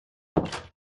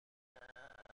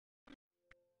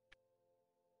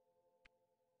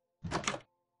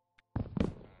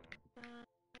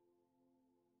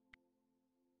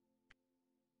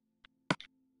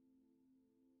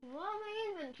 What are my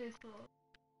inventories for?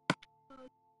 I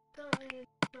don't need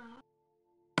that.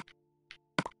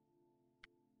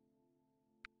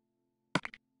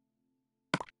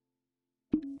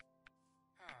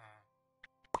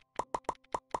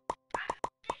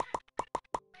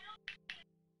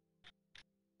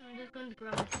 I'm just going to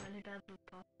grab as many beds as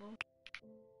possible.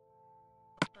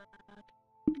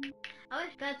 I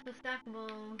wish beds were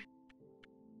stackable.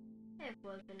 It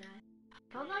would be nice.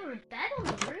 How about a bed on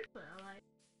the roof though, like?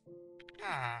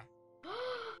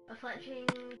 A fletching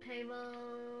table.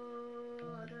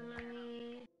 I don't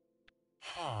need.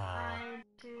 I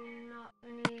do not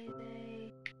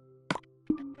need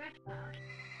a bread bag.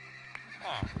 I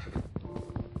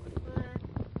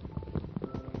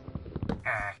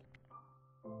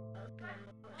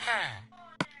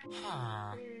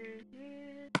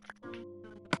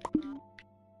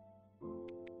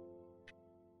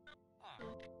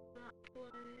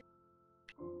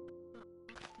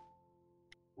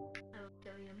will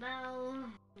kill you now.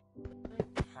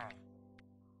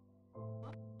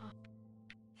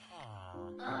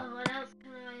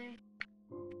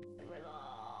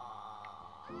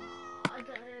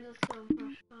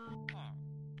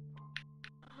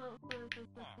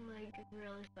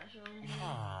 special.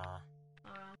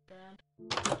 Alright, dead.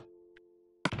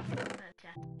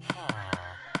 Okay.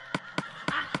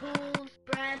 Apples,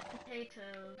 bread,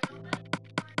 potatoes. I'm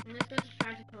just going to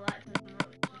try to collect as much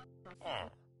as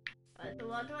possible. So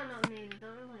what do I not need? I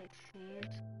don't really like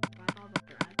seeds. Do I have all the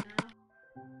bread now?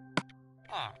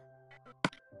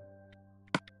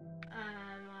 I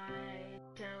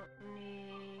don't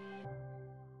need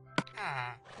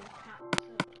the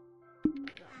capsule.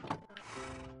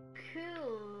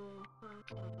 Cool.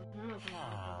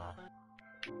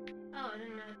 Oh, I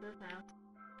didn't know this house.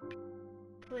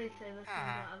 Please say this one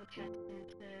will have a chest in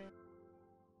too.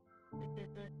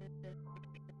 Because this is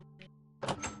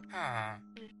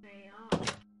just very odd.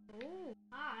 Ooh,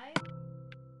 hi.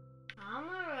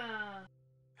 Camera.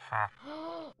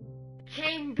 Oh,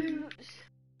 chain boots.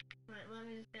 Right, let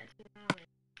me just get to the alley.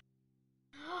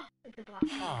 Oh, it's a glass.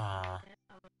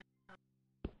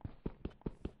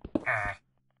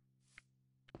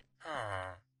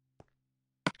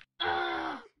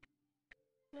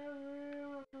 No room.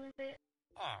 What can I fit?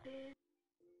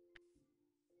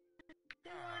 Do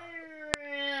I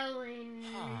really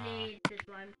need this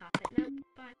lime carpet? Nope,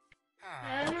 fine.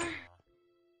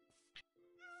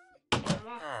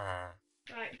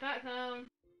 Right, back home.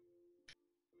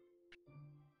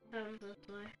 Home this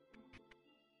way.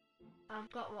 I've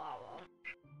got what I want.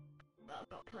 But I've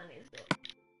got plenty of stuff.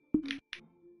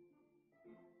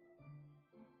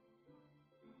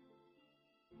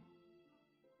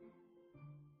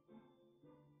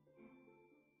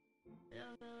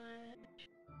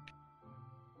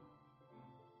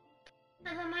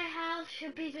 And then my house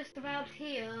should be just about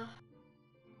here.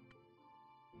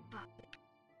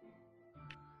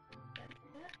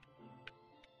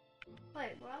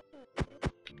 Wait, what happened?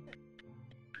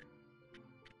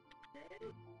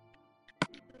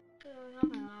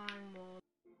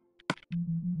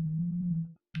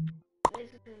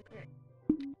 Basically, great.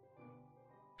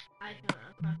 I can't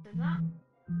have crafted that.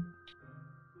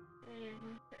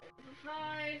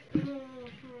 5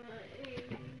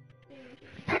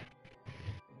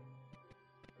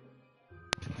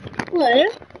 Hello?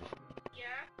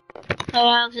 Yeah? Oh,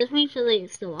 I'll just make sure that you're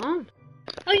still on.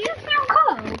 Oh, you found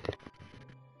cold?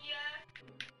 Yeah.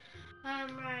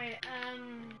 Right, Well,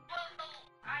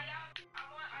 I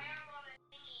am on a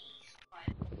thingy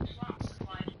flat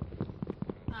supply,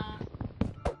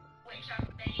 which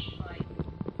I've made, like,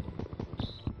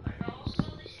 and also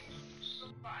this is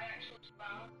stuff that I actually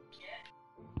found, yeah.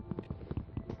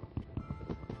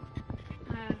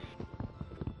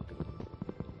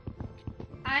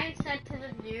 I said to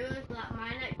the viewers that my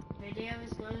next video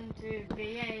is going to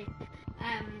be a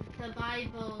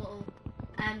survival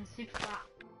super flat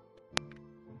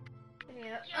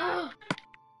video. Yeah,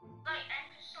 like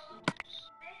episodes of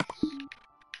this.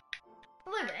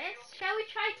 Lewis, shall we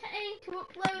try to aim to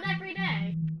upload every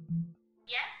day?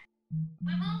 Yeah,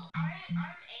 we will. I'm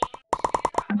aiming to do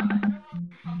that, but I don't know if we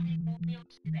probably won't be able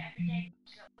to do it every day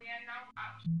because we are now in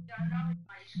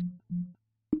high school.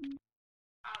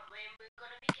 We're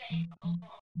gonna be getting a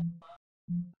lot of cover.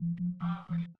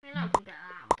 We're not gonna get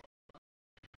that much.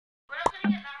 We're not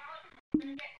gonna get that much. We're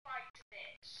gonna get quite a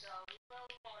bit, so we will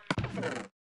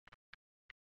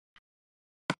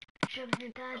Should be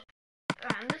dead.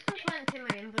 Right, I'm just gonna put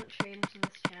my inventory into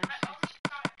this chest. on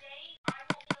Saturday, I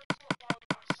won't be able to upload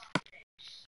on Saturdays.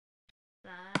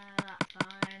 That's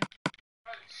fine.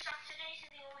 Saturdays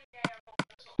are the only day I won't be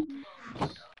able to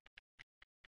upload, so.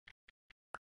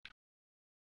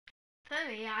 For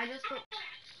me, I just put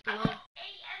I got 8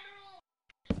 emeralds.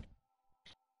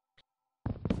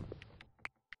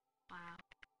 Wow.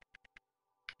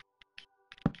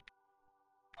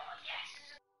 Oh yes,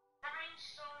 there's a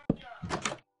rhinestone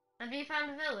here. Have you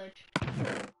found a village?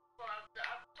 Well, I've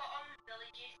put on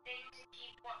villages things if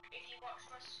you watch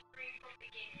my stream from the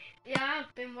beginning. Yeah,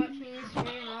 I've been watching you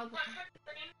stream all the Watch time. my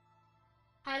stream.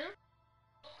 Pardon?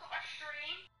 Look at my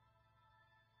stream.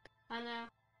 I know.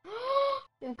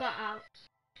 You've got out.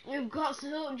 You've got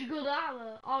such good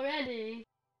armor already.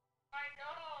 I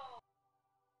know.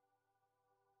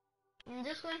 I'm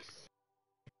just going to... Some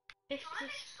of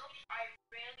this stuff I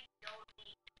really don't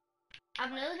need.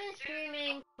 I've never been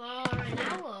streaming for an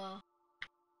hour.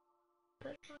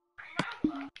 An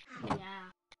hour? Yeah.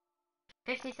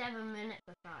 57 minutes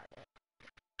I started.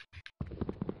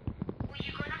 Well,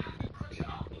 you're gonna have to cut it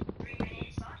off in 3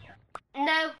 minutes, aren't you?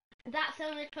 No, that's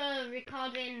only for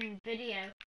recording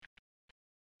video.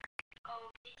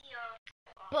 Oh, video.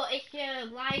 But if you're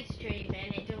live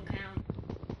streaming, it don't count.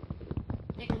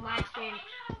 You can live stream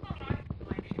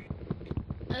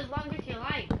as long as you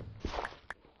like.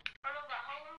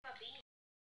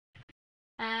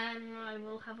 I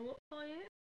will have a look for you.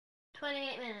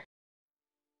 28 minutes.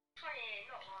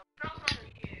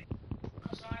 probably you,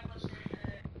 because I was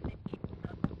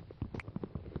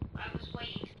I was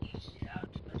waiting for you to do that,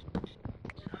 but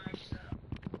wasn't I? So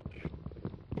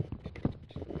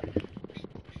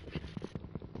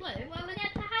Look, when we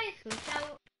get to high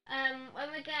school,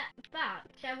 when we get back,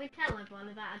 shall we tell everyone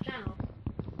about our channel?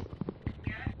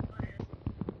 yeah, but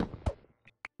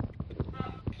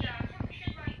yeah, I think we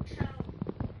should like tell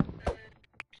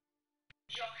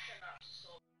Josh and that so.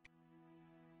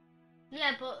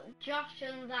 Yeah, but Josh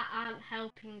and that aren't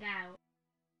helping out.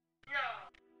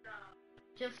 No.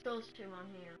 Just those two on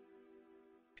here.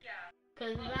 Yeah.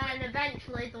 Because then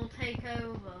eventually they'll take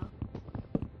over.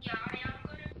 Yeah, I am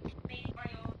gonna make my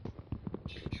own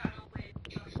YouTube channel with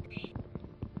Josh P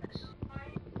at some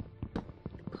point.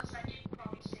 Because I did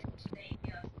promise him to make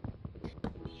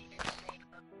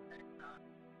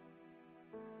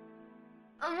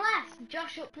Unless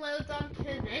Josh uploads onto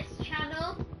this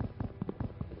channel.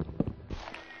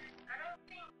 I don't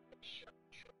think it should.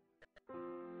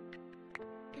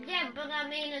 Yeah, but I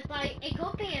mean, it's like, it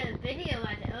could be a video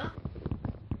editor.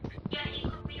 Yeah, he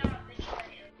could be our video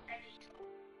editor.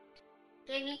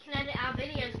 So he can edit our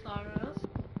videos for us.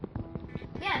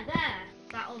 Yeah, there.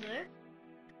 That'll do.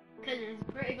 Because he's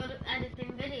pretty good at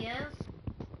editing videos.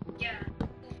 Yeah. Well,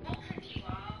 both of you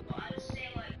are, but I'd say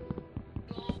like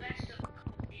you're best at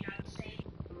coding, I'd say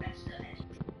best at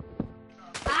editing.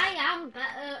 I am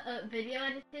better at video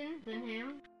editing than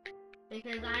him.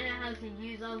 Because I know how to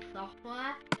use all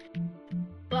software.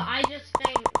 But I just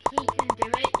think he can do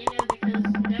it, you know, because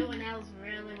no one else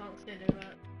really wants to do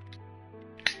it.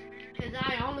 Because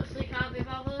I honestly can't be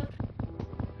bothered.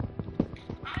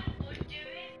 I would do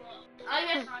it, but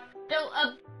I just built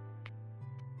up.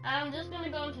 I'm just gonna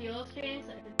go onto your screen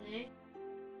so I can see.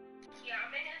 yeah,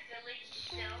 I'm in a village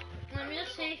still. Let me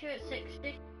just see if you're at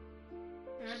 60.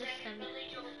 There's a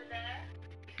village over there.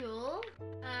 Cool.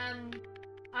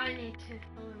 I need to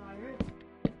follow my route.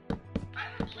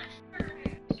 I'm a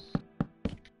Westerners.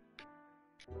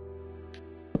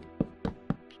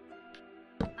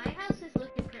 My house is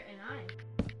looking pretty nice.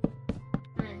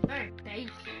 And it's very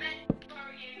basic.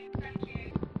 Thank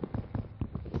you.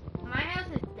 My house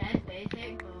is dead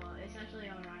basic, but it's actually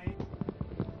alright.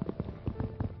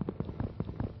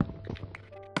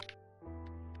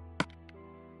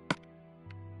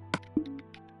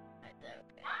 Right there,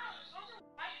 okay. Wow, there's lots of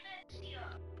white beds here.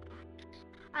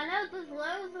 I know there's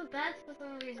loads of beds for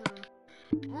some reason.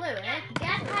 Lewis,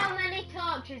 guess how many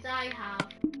torches I have?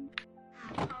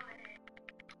 How many?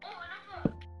 Oh,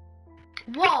 another.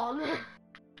 One!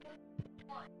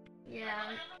 What? Yeah,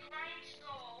 Another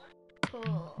rhinestone. cool.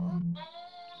 Oh,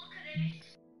 look at this.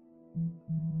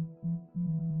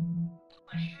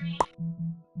 Mushroom.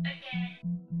 Again.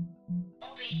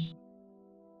 Obby.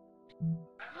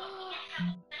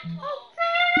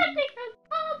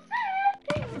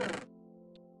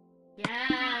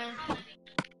 Yeah.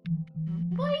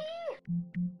 Boing!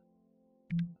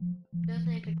 Just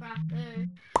need to craft the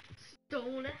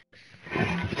stone axe.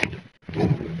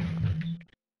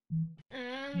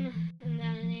 And then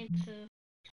I need to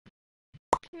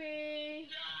 3,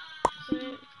 6,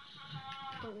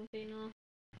 that would be enough.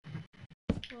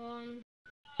 1,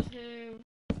 2,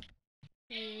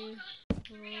 3,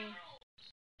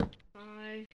 4,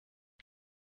 5,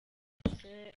 6.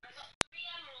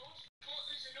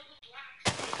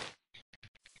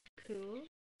 Cool.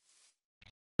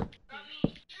 That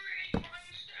means 3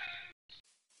 rhinestones.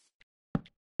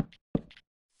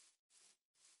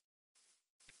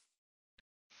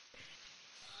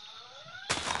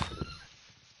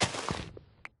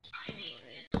 I need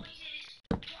the noises.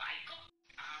 I got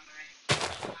armor.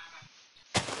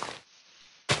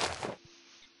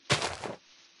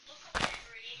 Look at my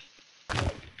dream.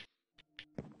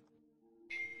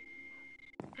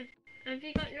 Have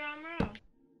you got your armor on?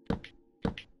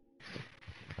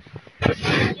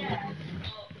 Yeah.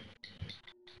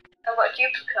 I've got a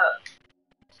duplicate.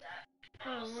 Oh,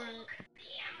 right.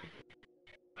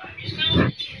 I'm just gonna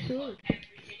let you Cool. put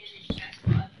everything in his chest,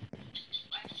 but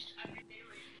I've been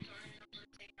doing it, so I'm not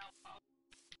gonna take it out.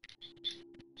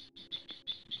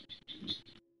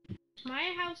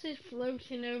 My house is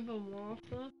floating over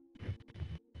water.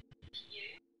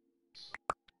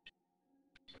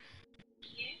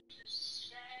 You just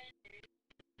said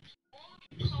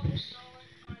cobblestone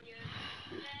on your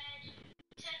bed,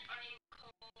 10 iron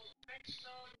coal,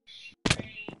 redstone,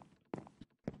 string.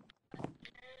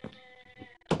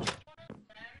 One of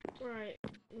them Right,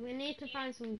 we need to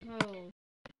find some coal.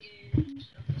 is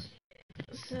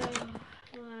So,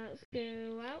 let's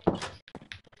go out.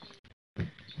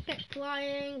 Get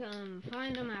flying and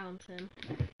find a mountain.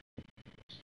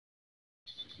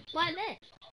 Like this.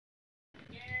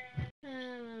 yeah.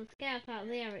 scout out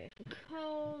the area for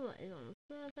coal that is on the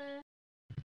server.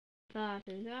 Start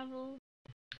and gravel.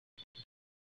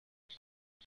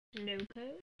 No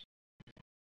code.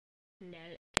 No,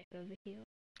 let's check over here.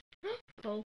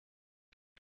 Coal.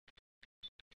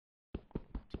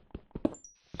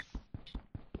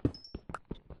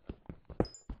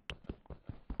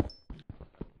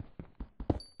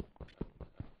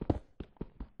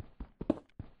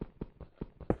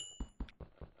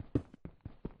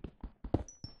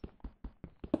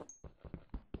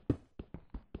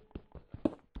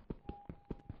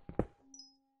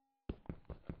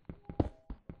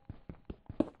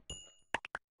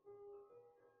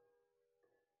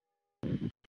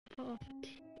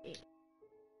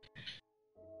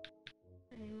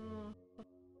 Any more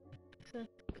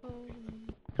coal?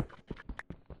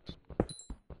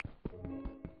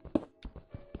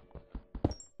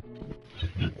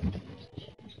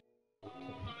 Oh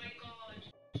my god.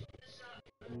 There's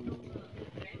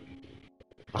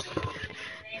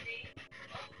maybe.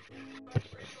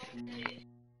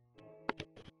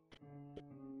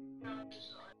 Oh, no, there's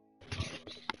not.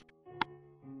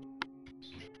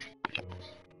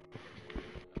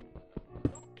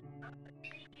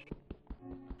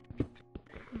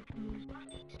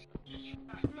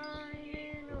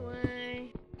 Mining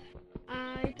away.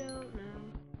 I don't know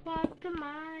what to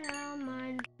mine. I'll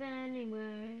mine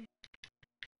anyway.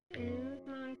 Is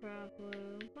my crop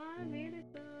blue? Why really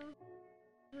so?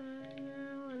 I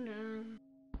know.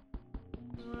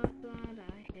 What's that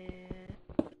I hear?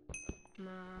 My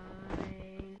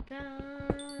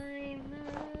diamond.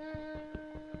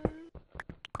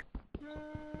 My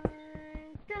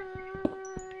diamond.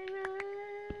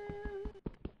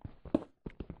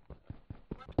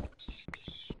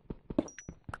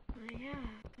 Yeah,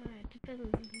 good.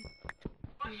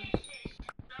 What is this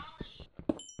technology?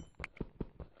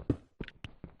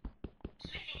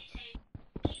 Smithing tape.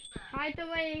 Keep that. By the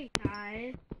way,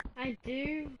 guys, I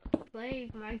do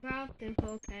play Minecraft in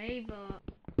 4K, but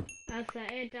I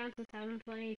set it down to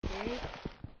 720p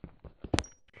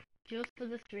just for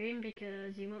the stream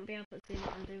because you won't be able to see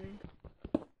what I'm doing.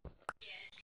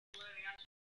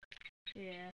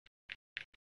 Yeah.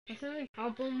 That's the only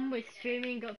problem with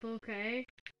streaming at 4K.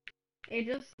 It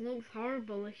just looks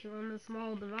horrible if you're on a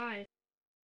small device.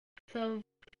 So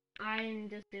I'm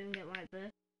just doing it like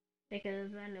this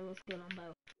because then it looks good on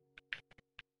both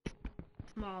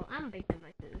small and big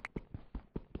devices.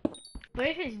 But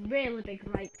if it's really big,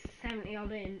 like 70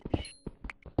 odd inch,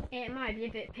 it might be a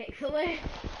bit pixely.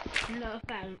 No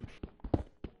offense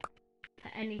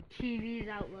to any TVs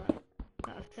out there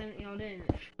that are 70 odd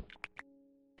inch.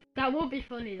 That would be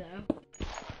funny though.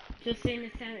 Just seeing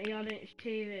a 70 odd inch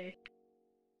TV.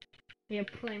 You're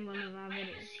playing one of our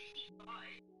videos.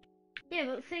 Yeah,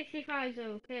 but 65's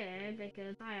okay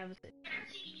because I have a 65.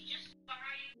 Just 5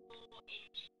 more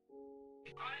inches.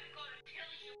 I've got a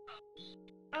pillage post.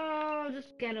 Oh,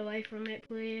 just get away from it,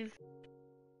 please.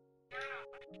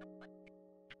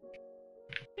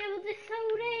 Yeah, but they're so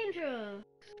dangerous.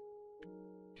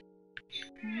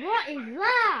 What is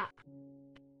that?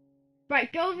 Right,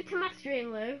 go over to my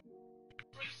stream, Lou.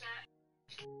 What's that?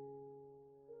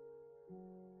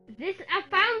 I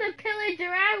found a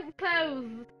pillager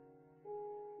outpost.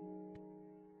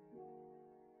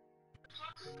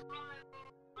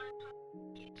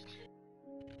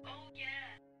 Oh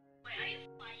yeah. Wait, are you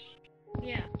flying?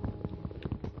 Yeah.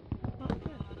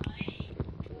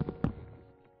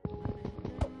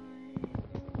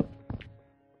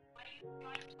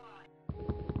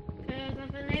 Because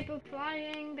I've enabled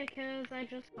flying because I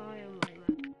just saw it on my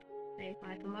map. Make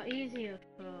life a lot easier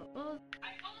for us.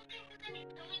 I don't think there's any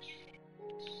villages in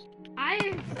this. I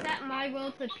set my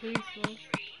world to peaceful.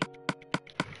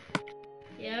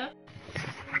 Yeah.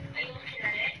 Are you looking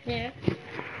at it? Yeah.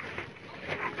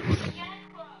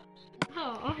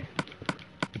 Oh.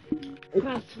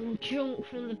 Got some junk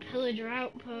from the pillager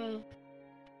outpost.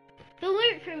 The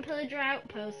loot from pillager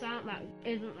outposts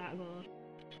isn't that good.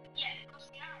 Yeah, because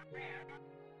they are rare.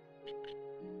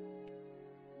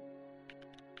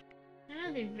 I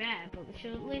know they're rare, but they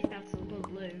should at least have some good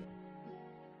loot.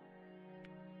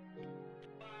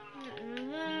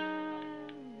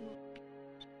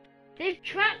 They've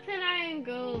trapped an iron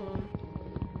golem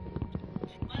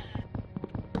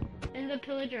in the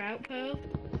pillager outpost.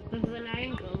 There's an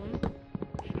iron golem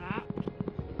trapped.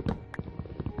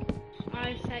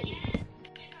 I've set you.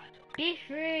 Be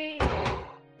free.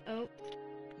 Oh,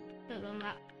 not done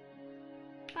that.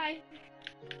 Bye.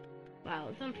 Well,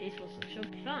 it's unpeaceful, so it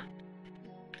should be fine.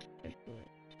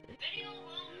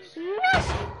 What?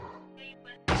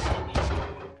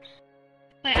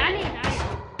 Wait, I need iron.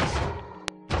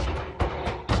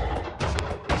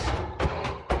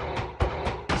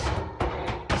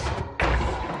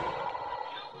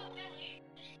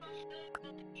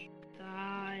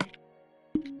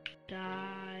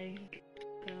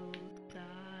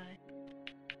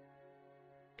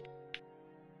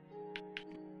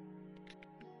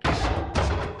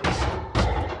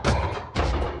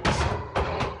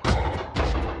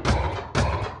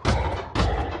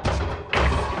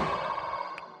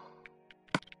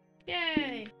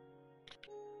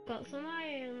 got some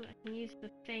iron I can use for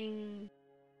things.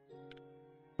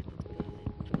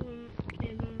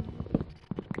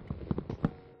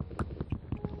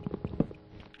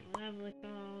 Level it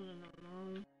all, I don't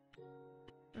know.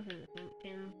 Nothing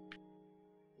thinking.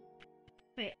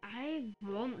 Wait, I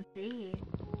want these.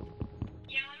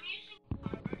 Yeah, I'm using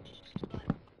armor just to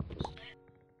like boost it.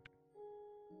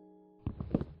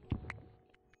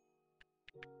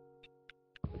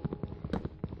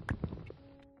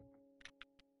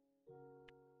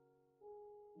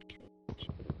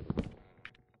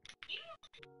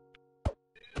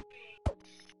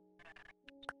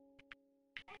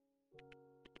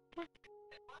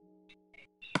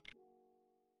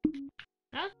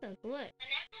 That's a glitch.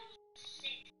 An emerald 6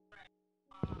 red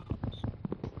arms.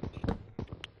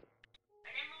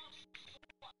 An emerald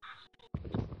 4 apples.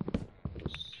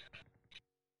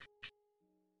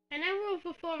 An emerald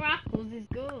for 4 apples is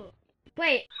good.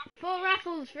 Wait, 4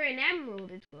 apples for an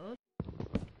emerald is good.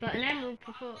 But an emerald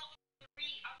for 4... I've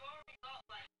already got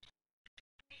like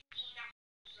 15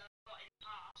 apples I've got in the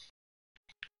past.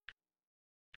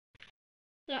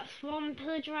 That's one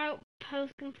pillager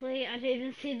outpost complete. I didn't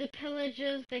even see the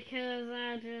pillagers because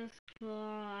I just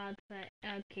thought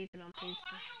I'd keep it on Oh, peaceful.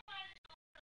 I know why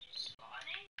it's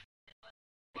spawning.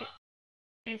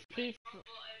 It's peaceful.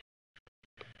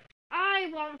 I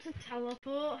want to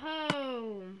teleport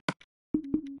home.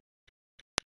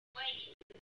 Wait,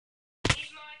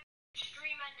 is my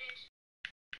stream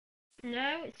ended?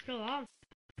 No, it's still on.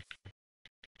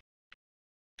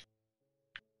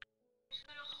 It's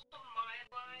gonna hold my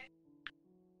life.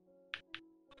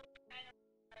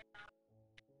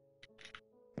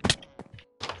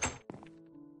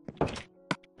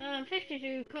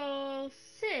 52 calls,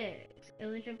 6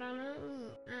 illager banners,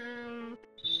 and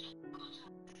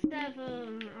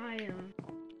 7 iron.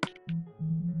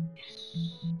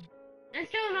 And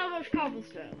still not much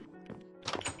cobblestone.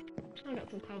 I got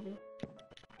some cobble.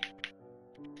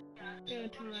 Go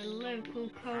to my local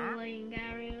coal laying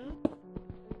area.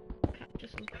 Capture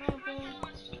some cobble.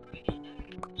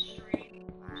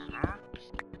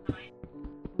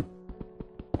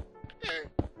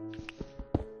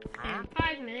 In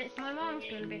 5 minutes, my mom's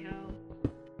gonna be home.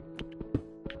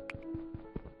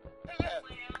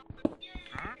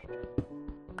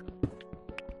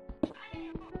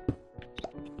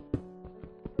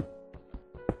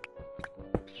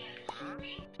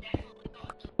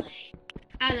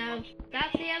 I know,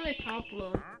 that's the other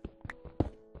problem.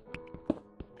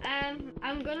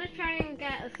 I'm gonna try and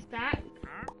get a stack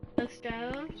of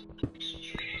stone.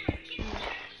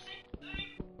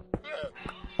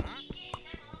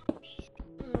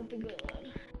 That'll be good.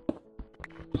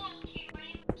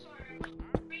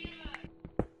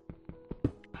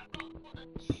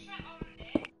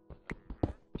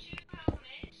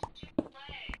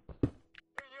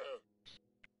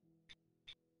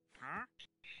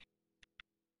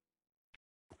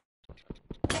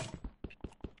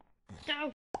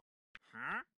 So,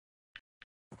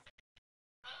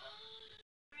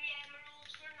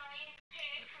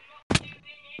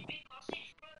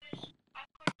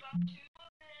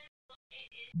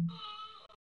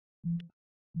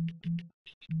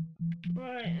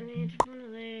 right, I need one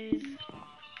of these.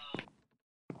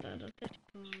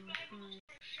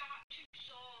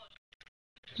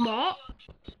 What?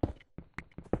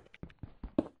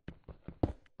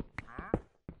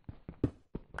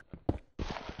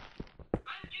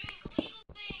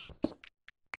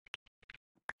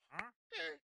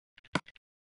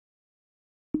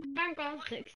 Bank on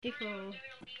 64.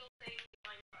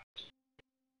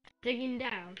 Digging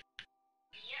down.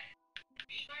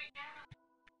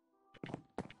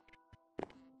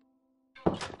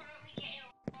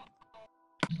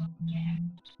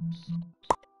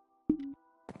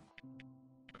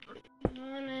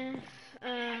 Honest,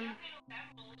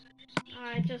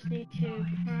 I just need to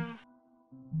craft.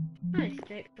 How many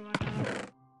sticks do I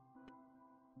have?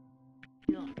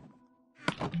 None.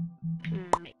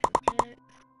 Make some sticks.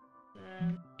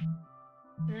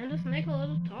 And then just make a lot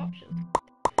of torches.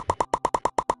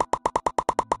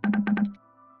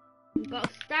 We've got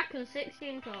a stack of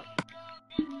 16 torches.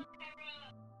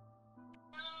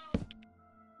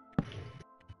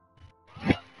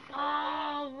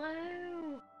 Oh,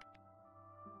 wow.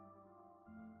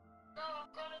 No,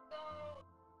 I've gotta go.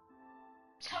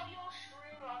 Tell your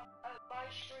streamer my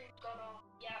stream's gone off.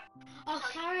 Yeah. Oh,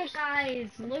 sorry guys.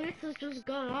 Lewis has just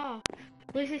gone off.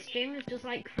 Lewis's stream has just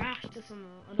like crashed or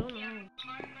something. I don't know. Yeah, my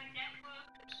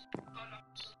network has gone off.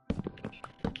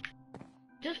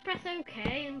 Just press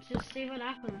OK and just see what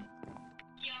happens.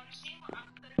 Yeah, I'm seeing what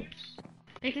happens.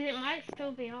 Because it might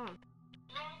still be on.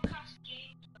 Broadcast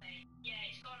gameplay. Yeah,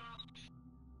 it's gone off.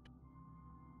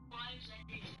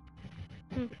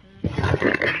 Okay.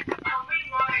 I'll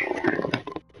rewind.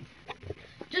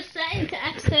 Just set it to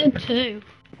episode 2.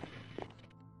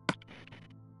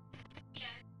 Yeah,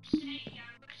 I'm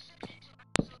gonna set it to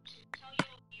episode 2. Tell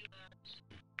your viewers.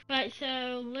 Right,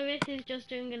 so Lewis is just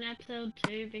doing an episode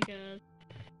 2 because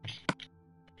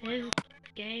his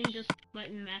game just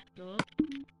like messed up.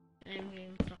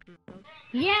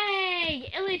 Yay!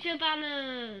 Illager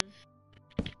banners!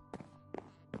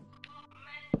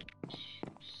 Comment,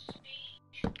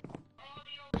 speech,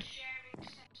 audio sharing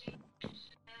settings,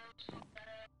 comment,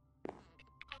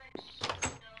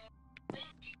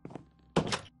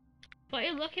 link, What are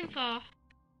you looking for?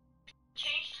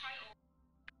 change title.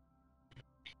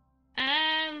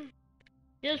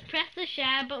 Just press the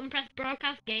share button, press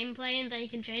broadcast gameplay, and then you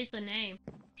can change the name.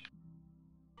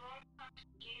 Broadcast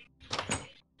gameplay.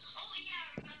 Oh yeah,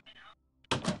 I remember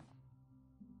now.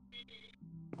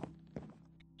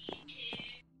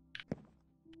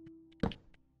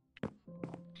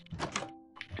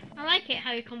 I like it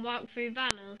how you can walk through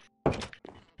banners.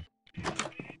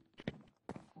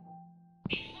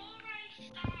 Before I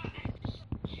start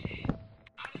episode 2,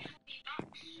 I shall be back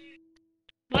soon.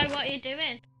 Why, what are you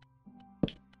doing?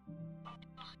 I'll be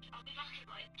back in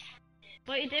like 10 minutes.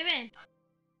 What are you doing?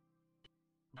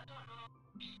 I don't know.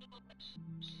 Just go get some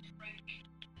drink.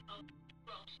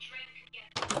 Well, to drink and get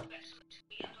something to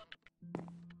eat. I don't know.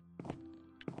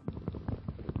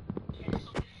 Yeah, so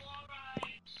before I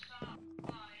start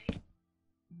live,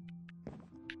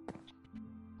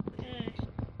 Okay.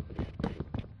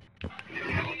 I'm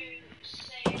going to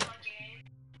save my game.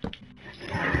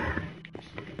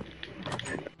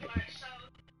 Right, so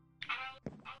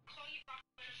I'll call you back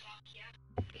when I'm back, yeah?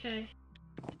 Okay.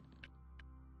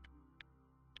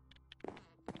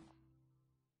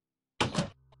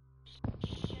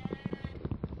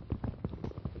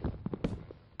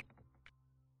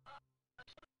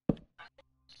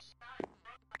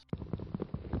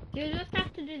 You just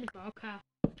have to do the broadcast.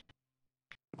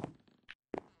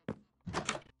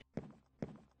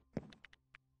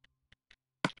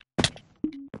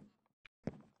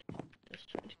 Just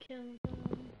trying to kill them.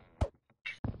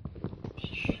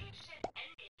 You should have said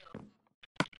ended though.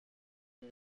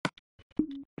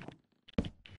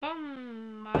 On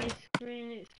my screen,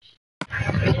 it's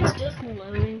just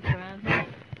loading forever.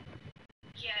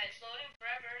 Yeah, it's loading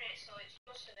forever in it, so it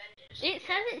must have ended. It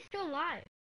says it's still live.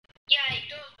 Yeah, it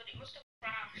does, but it must have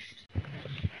crashed.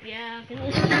 Yeah, I think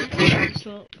this is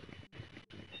up.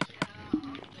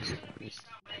 I'm just gonna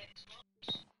restart my Xbox.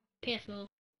 PS4.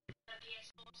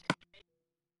 PS4's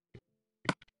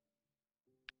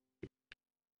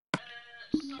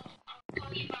so I'll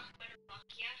call you back when I'm back,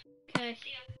 yeah? Okay,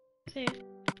 See ya. see ya.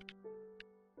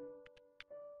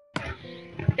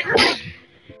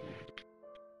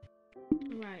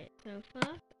 Right, so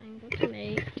first I'm going to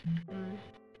make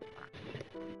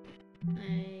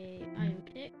a iron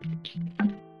pick.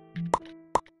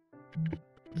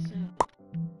 So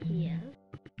here,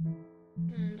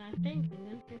 and I think I'm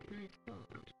going to pick my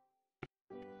sword.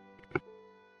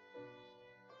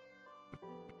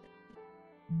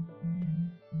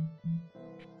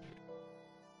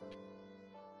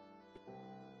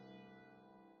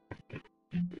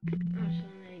 I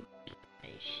shall make a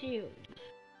shield.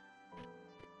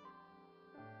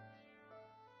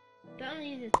 That only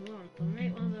uses one, so I'll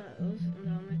make one of those, and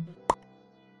I'll make a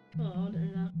sword,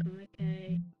 and I can make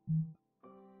a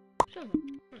shovel,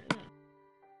 like that.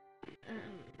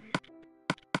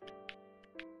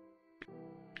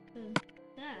 So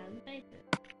that's basic.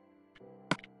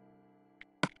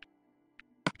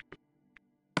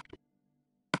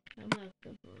 I love the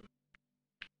one.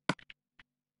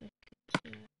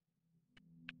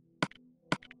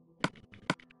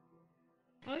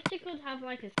 I wish you could have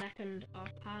like a second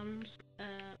offhand.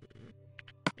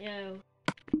 Yo.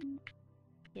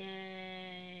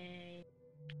 Yay.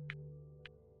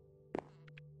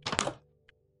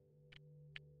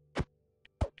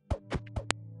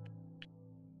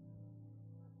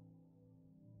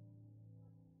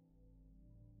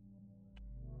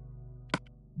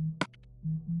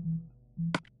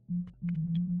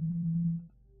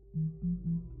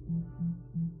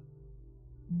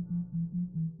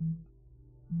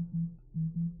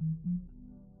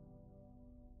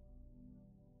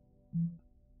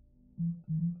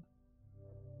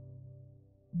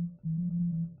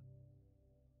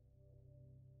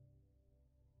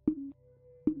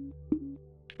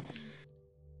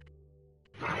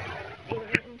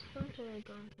 I'm just going to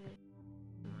go into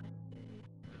my food.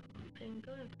 I've been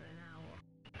going for an hour.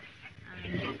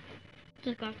 And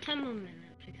just got 10 more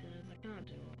minutes because I can't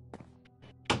do it.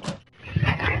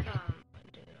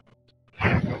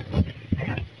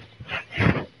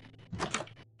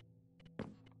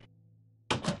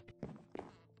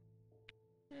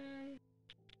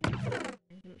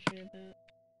 actually a bit.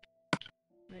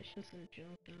 It's just a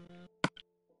joke and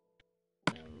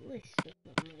list of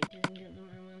what I'm using at the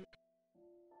moment.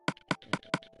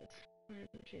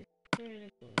 Which is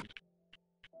pretty good.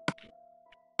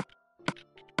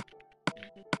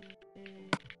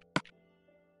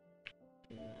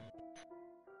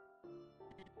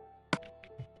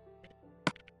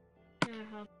 I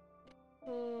have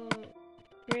 4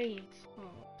 green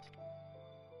spots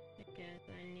because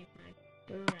I need my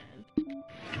bread.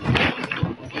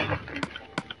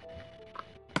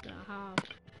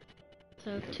 So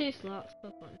I have 2 slots for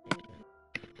 1 season.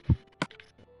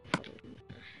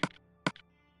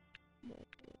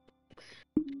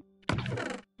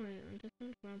 Wait, I'm just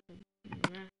gonna grab the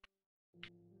rest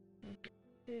of the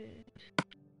food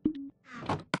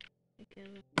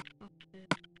because I have to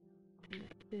do the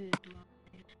food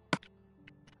line.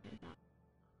 So that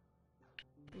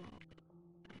block.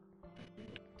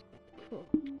 Cool.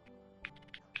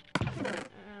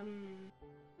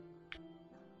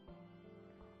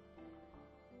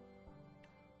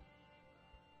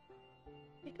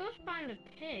 You gotta find a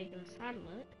pig and saddle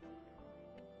it.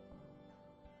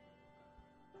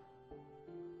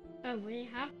 Oh, we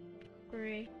have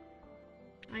 3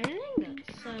 iron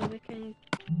ingots, so we can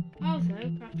also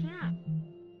craft an app.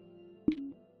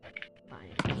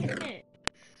 Find it.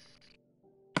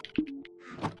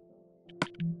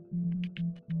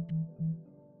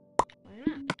 Why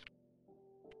not?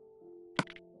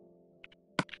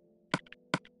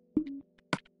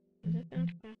 I'm just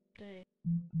gonna craft a...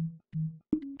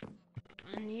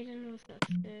 I need another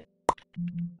stick.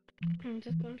 I'm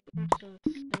just going to craft a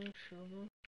stone shovel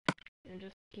and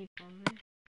just keep on me.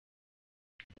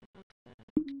 That's that.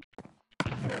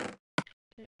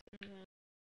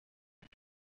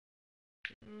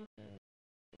 Also,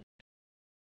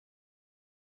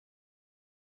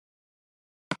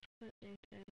 putting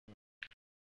table.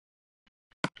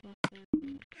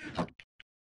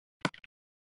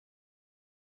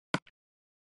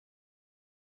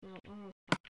 Well, all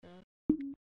pasta.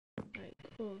 Right,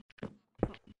 cool.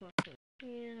 Hot butter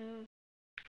here.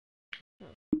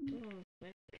 Oh,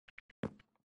 quick.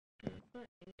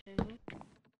 Putting table.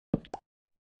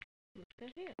 Let's go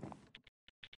here.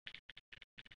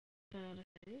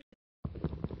 Okay.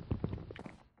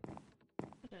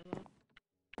 Whatever.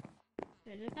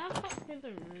 Okay, just have hot to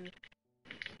the roof.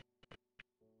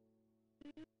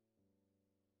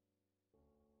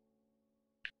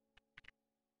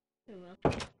 Oh well.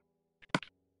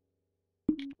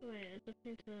 Wait, I just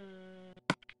need to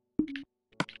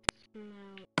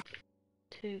smelt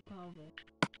 2 cobble.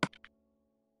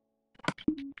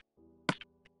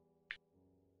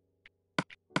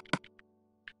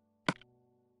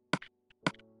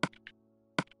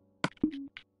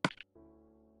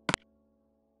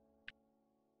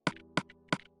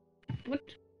 What?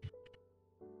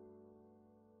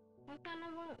 How can I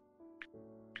work?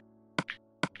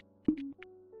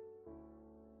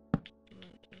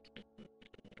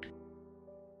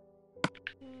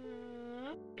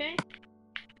 Okay.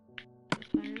 That's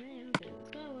fine, man. Let's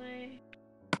go away.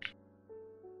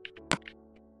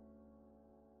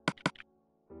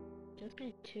 Just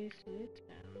need 2 smooth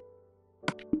down.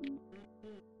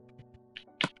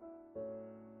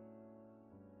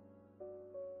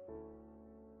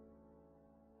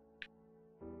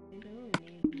 You don't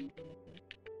need more water.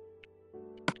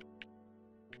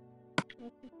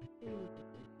 What's the food?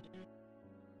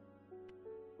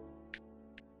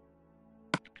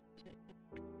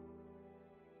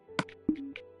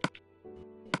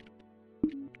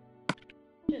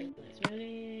 Just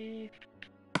ready.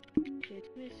 Shoot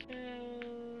missile.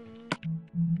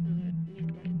 Need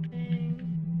one thing.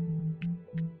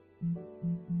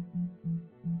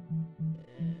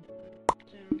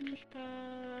 Down push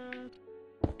pad.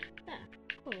 There,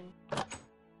 cool.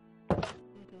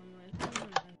 I'm going right there. I'm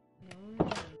going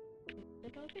down. The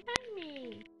dog behind me.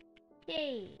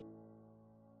 Yay.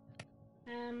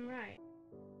 Right.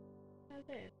 How's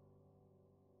this?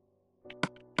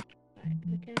 Right,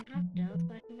 we can have Dell's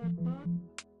like a rock bar.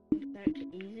 It's very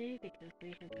easy because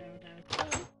we can go down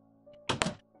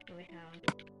here. We have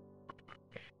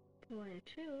 1 and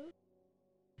 2.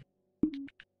 And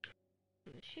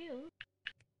the shield.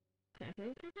 So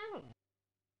everyone can have it.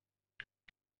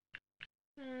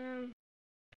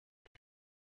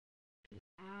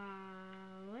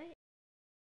 Wait.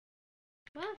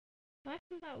 What? Why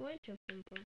isn't that witch or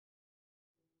something?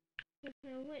 There's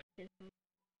no witch, is there?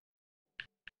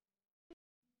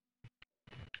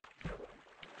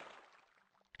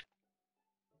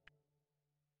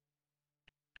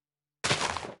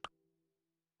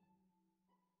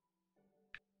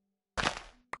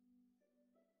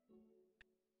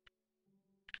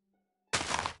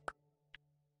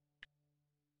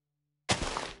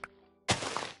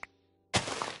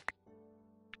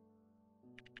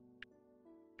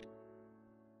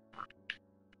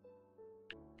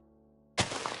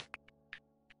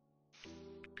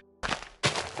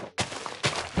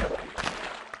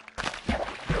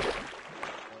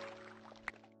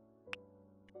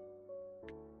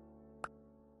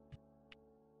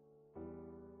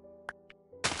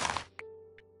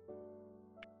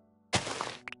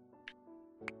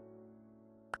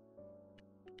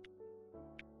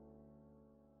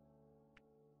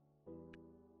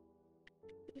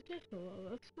 Is this a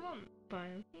lot of swamp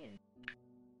biome here?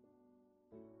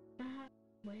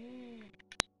 Where?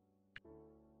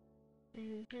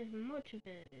 There's much of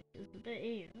it, it's just a bit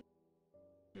here.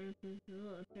 And there's a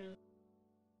lot of just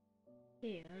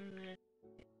here, and there's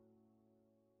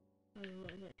a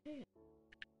little bit here.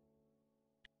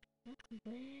 That's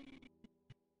where?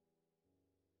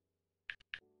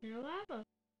 In lava.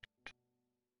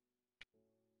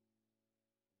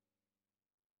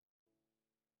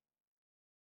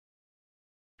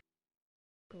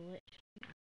 Glitch.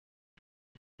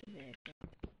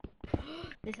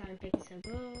 This iron pick is so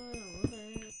good, I love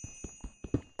it.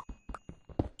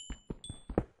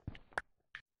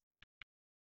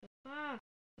 Ah!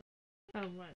 Oh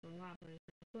right, the lava is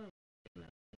as well.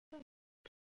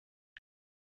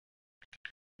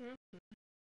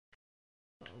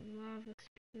 Lava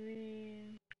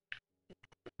stream.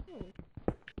 Oh.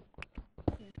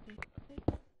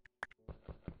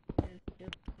 It's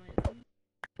just like that.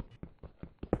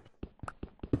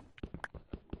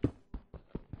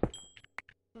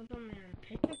 Hold on there and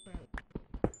pick it broke.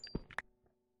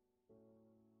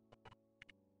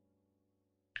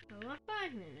 Oh,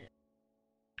 5 minutes.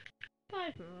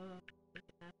 5 more.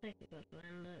 I think it got to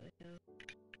end it because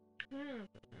I don't have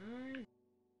the time.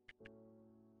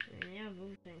 I mean, you have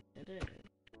other things to do.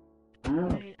 I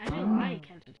mean, I don't like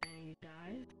entertaining you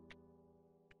guys.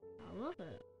 I love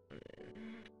it.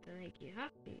 To make you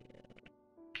happy.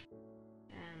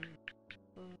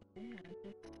 Well, yeah, I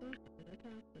just thought I don't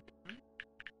have the time.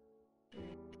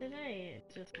 Today, it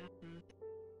just happened.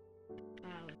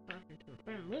 I was talking to my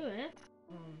friend Lewis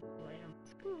on the way home from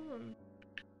school,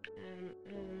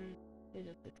 and we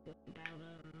just discussed about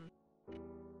it,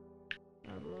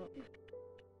 and look.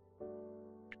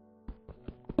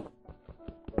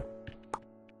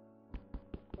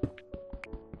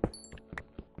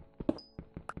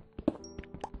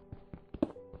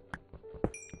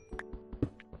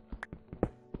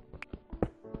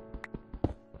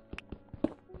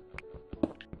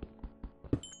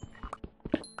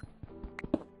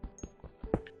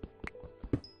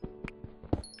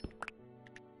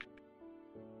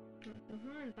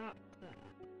 Behind that there.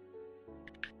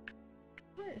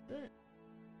 What is it?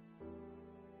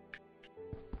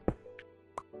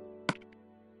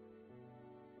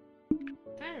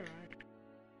 Alright.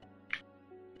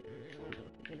 I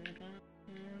don't forget about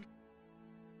that.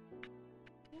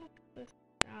 What's this?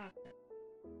 Okay.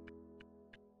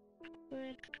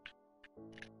 Good.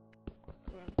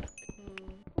 Right, cool.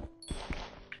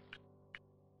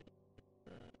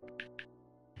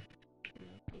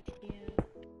 Here.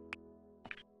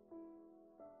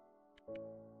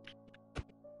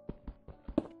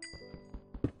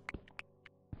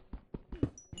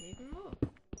 Even more.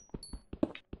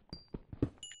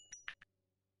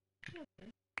 Okay.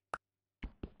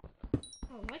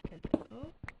 I like it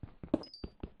though.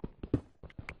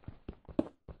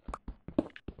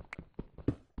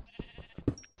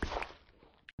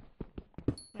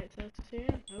 Right, so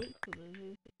soon, hopefully,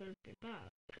 this is going to be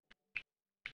back.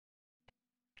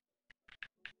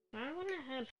 I want to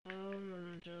head home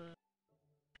and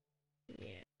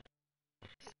yeah,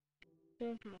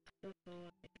 stuff my stuff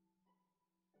away.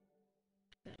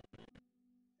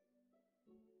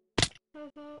 How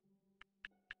about,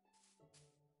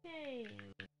 yay,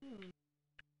 I'm home.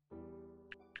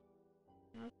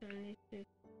 I also need to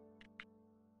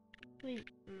sleep.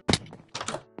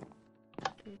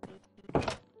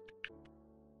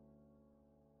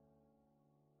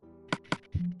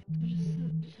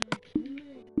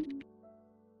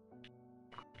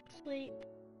 Sleep.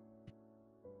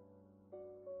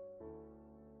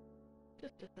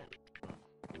 Just a sec.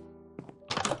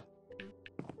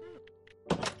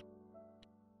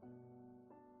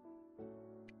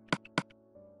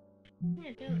 Yeah,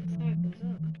 it doesn't cycles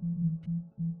up.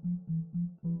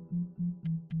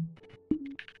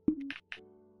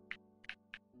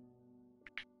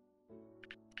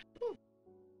 Ooh.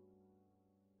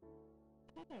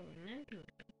 I don't remember it.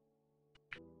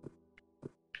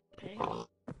 Okay.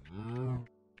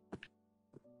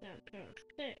 That got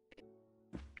stick.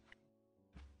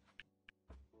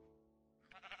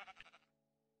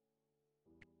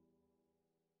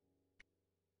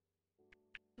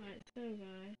 Right, so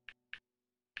guys,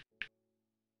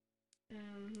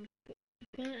 I'm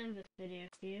gonna end this video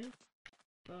here,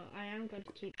 but I am going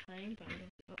to keep playing, but I'm going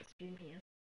to not stream here.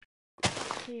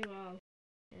 See you all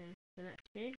in the next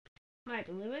video. Might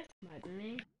be Lewis, might be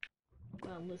me,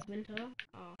 well, Liz Winter,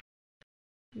 or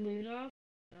Ludov,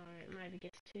 or it might be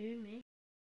GIZ2, me.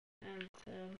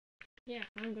 So, yeah,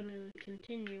 I'm gonna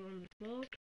continue on this vlog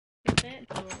a bit,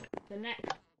 but the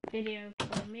next video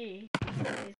for me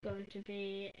is going to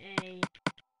be a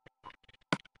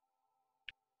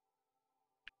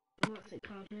what's it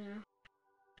called now?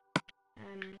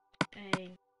 A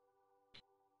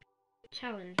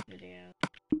challenge video.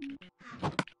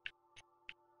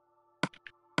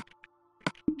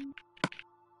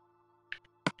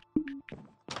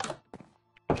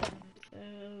 So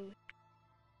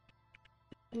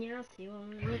yeah, I'll see you on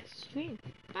the next stream.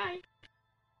 Bye!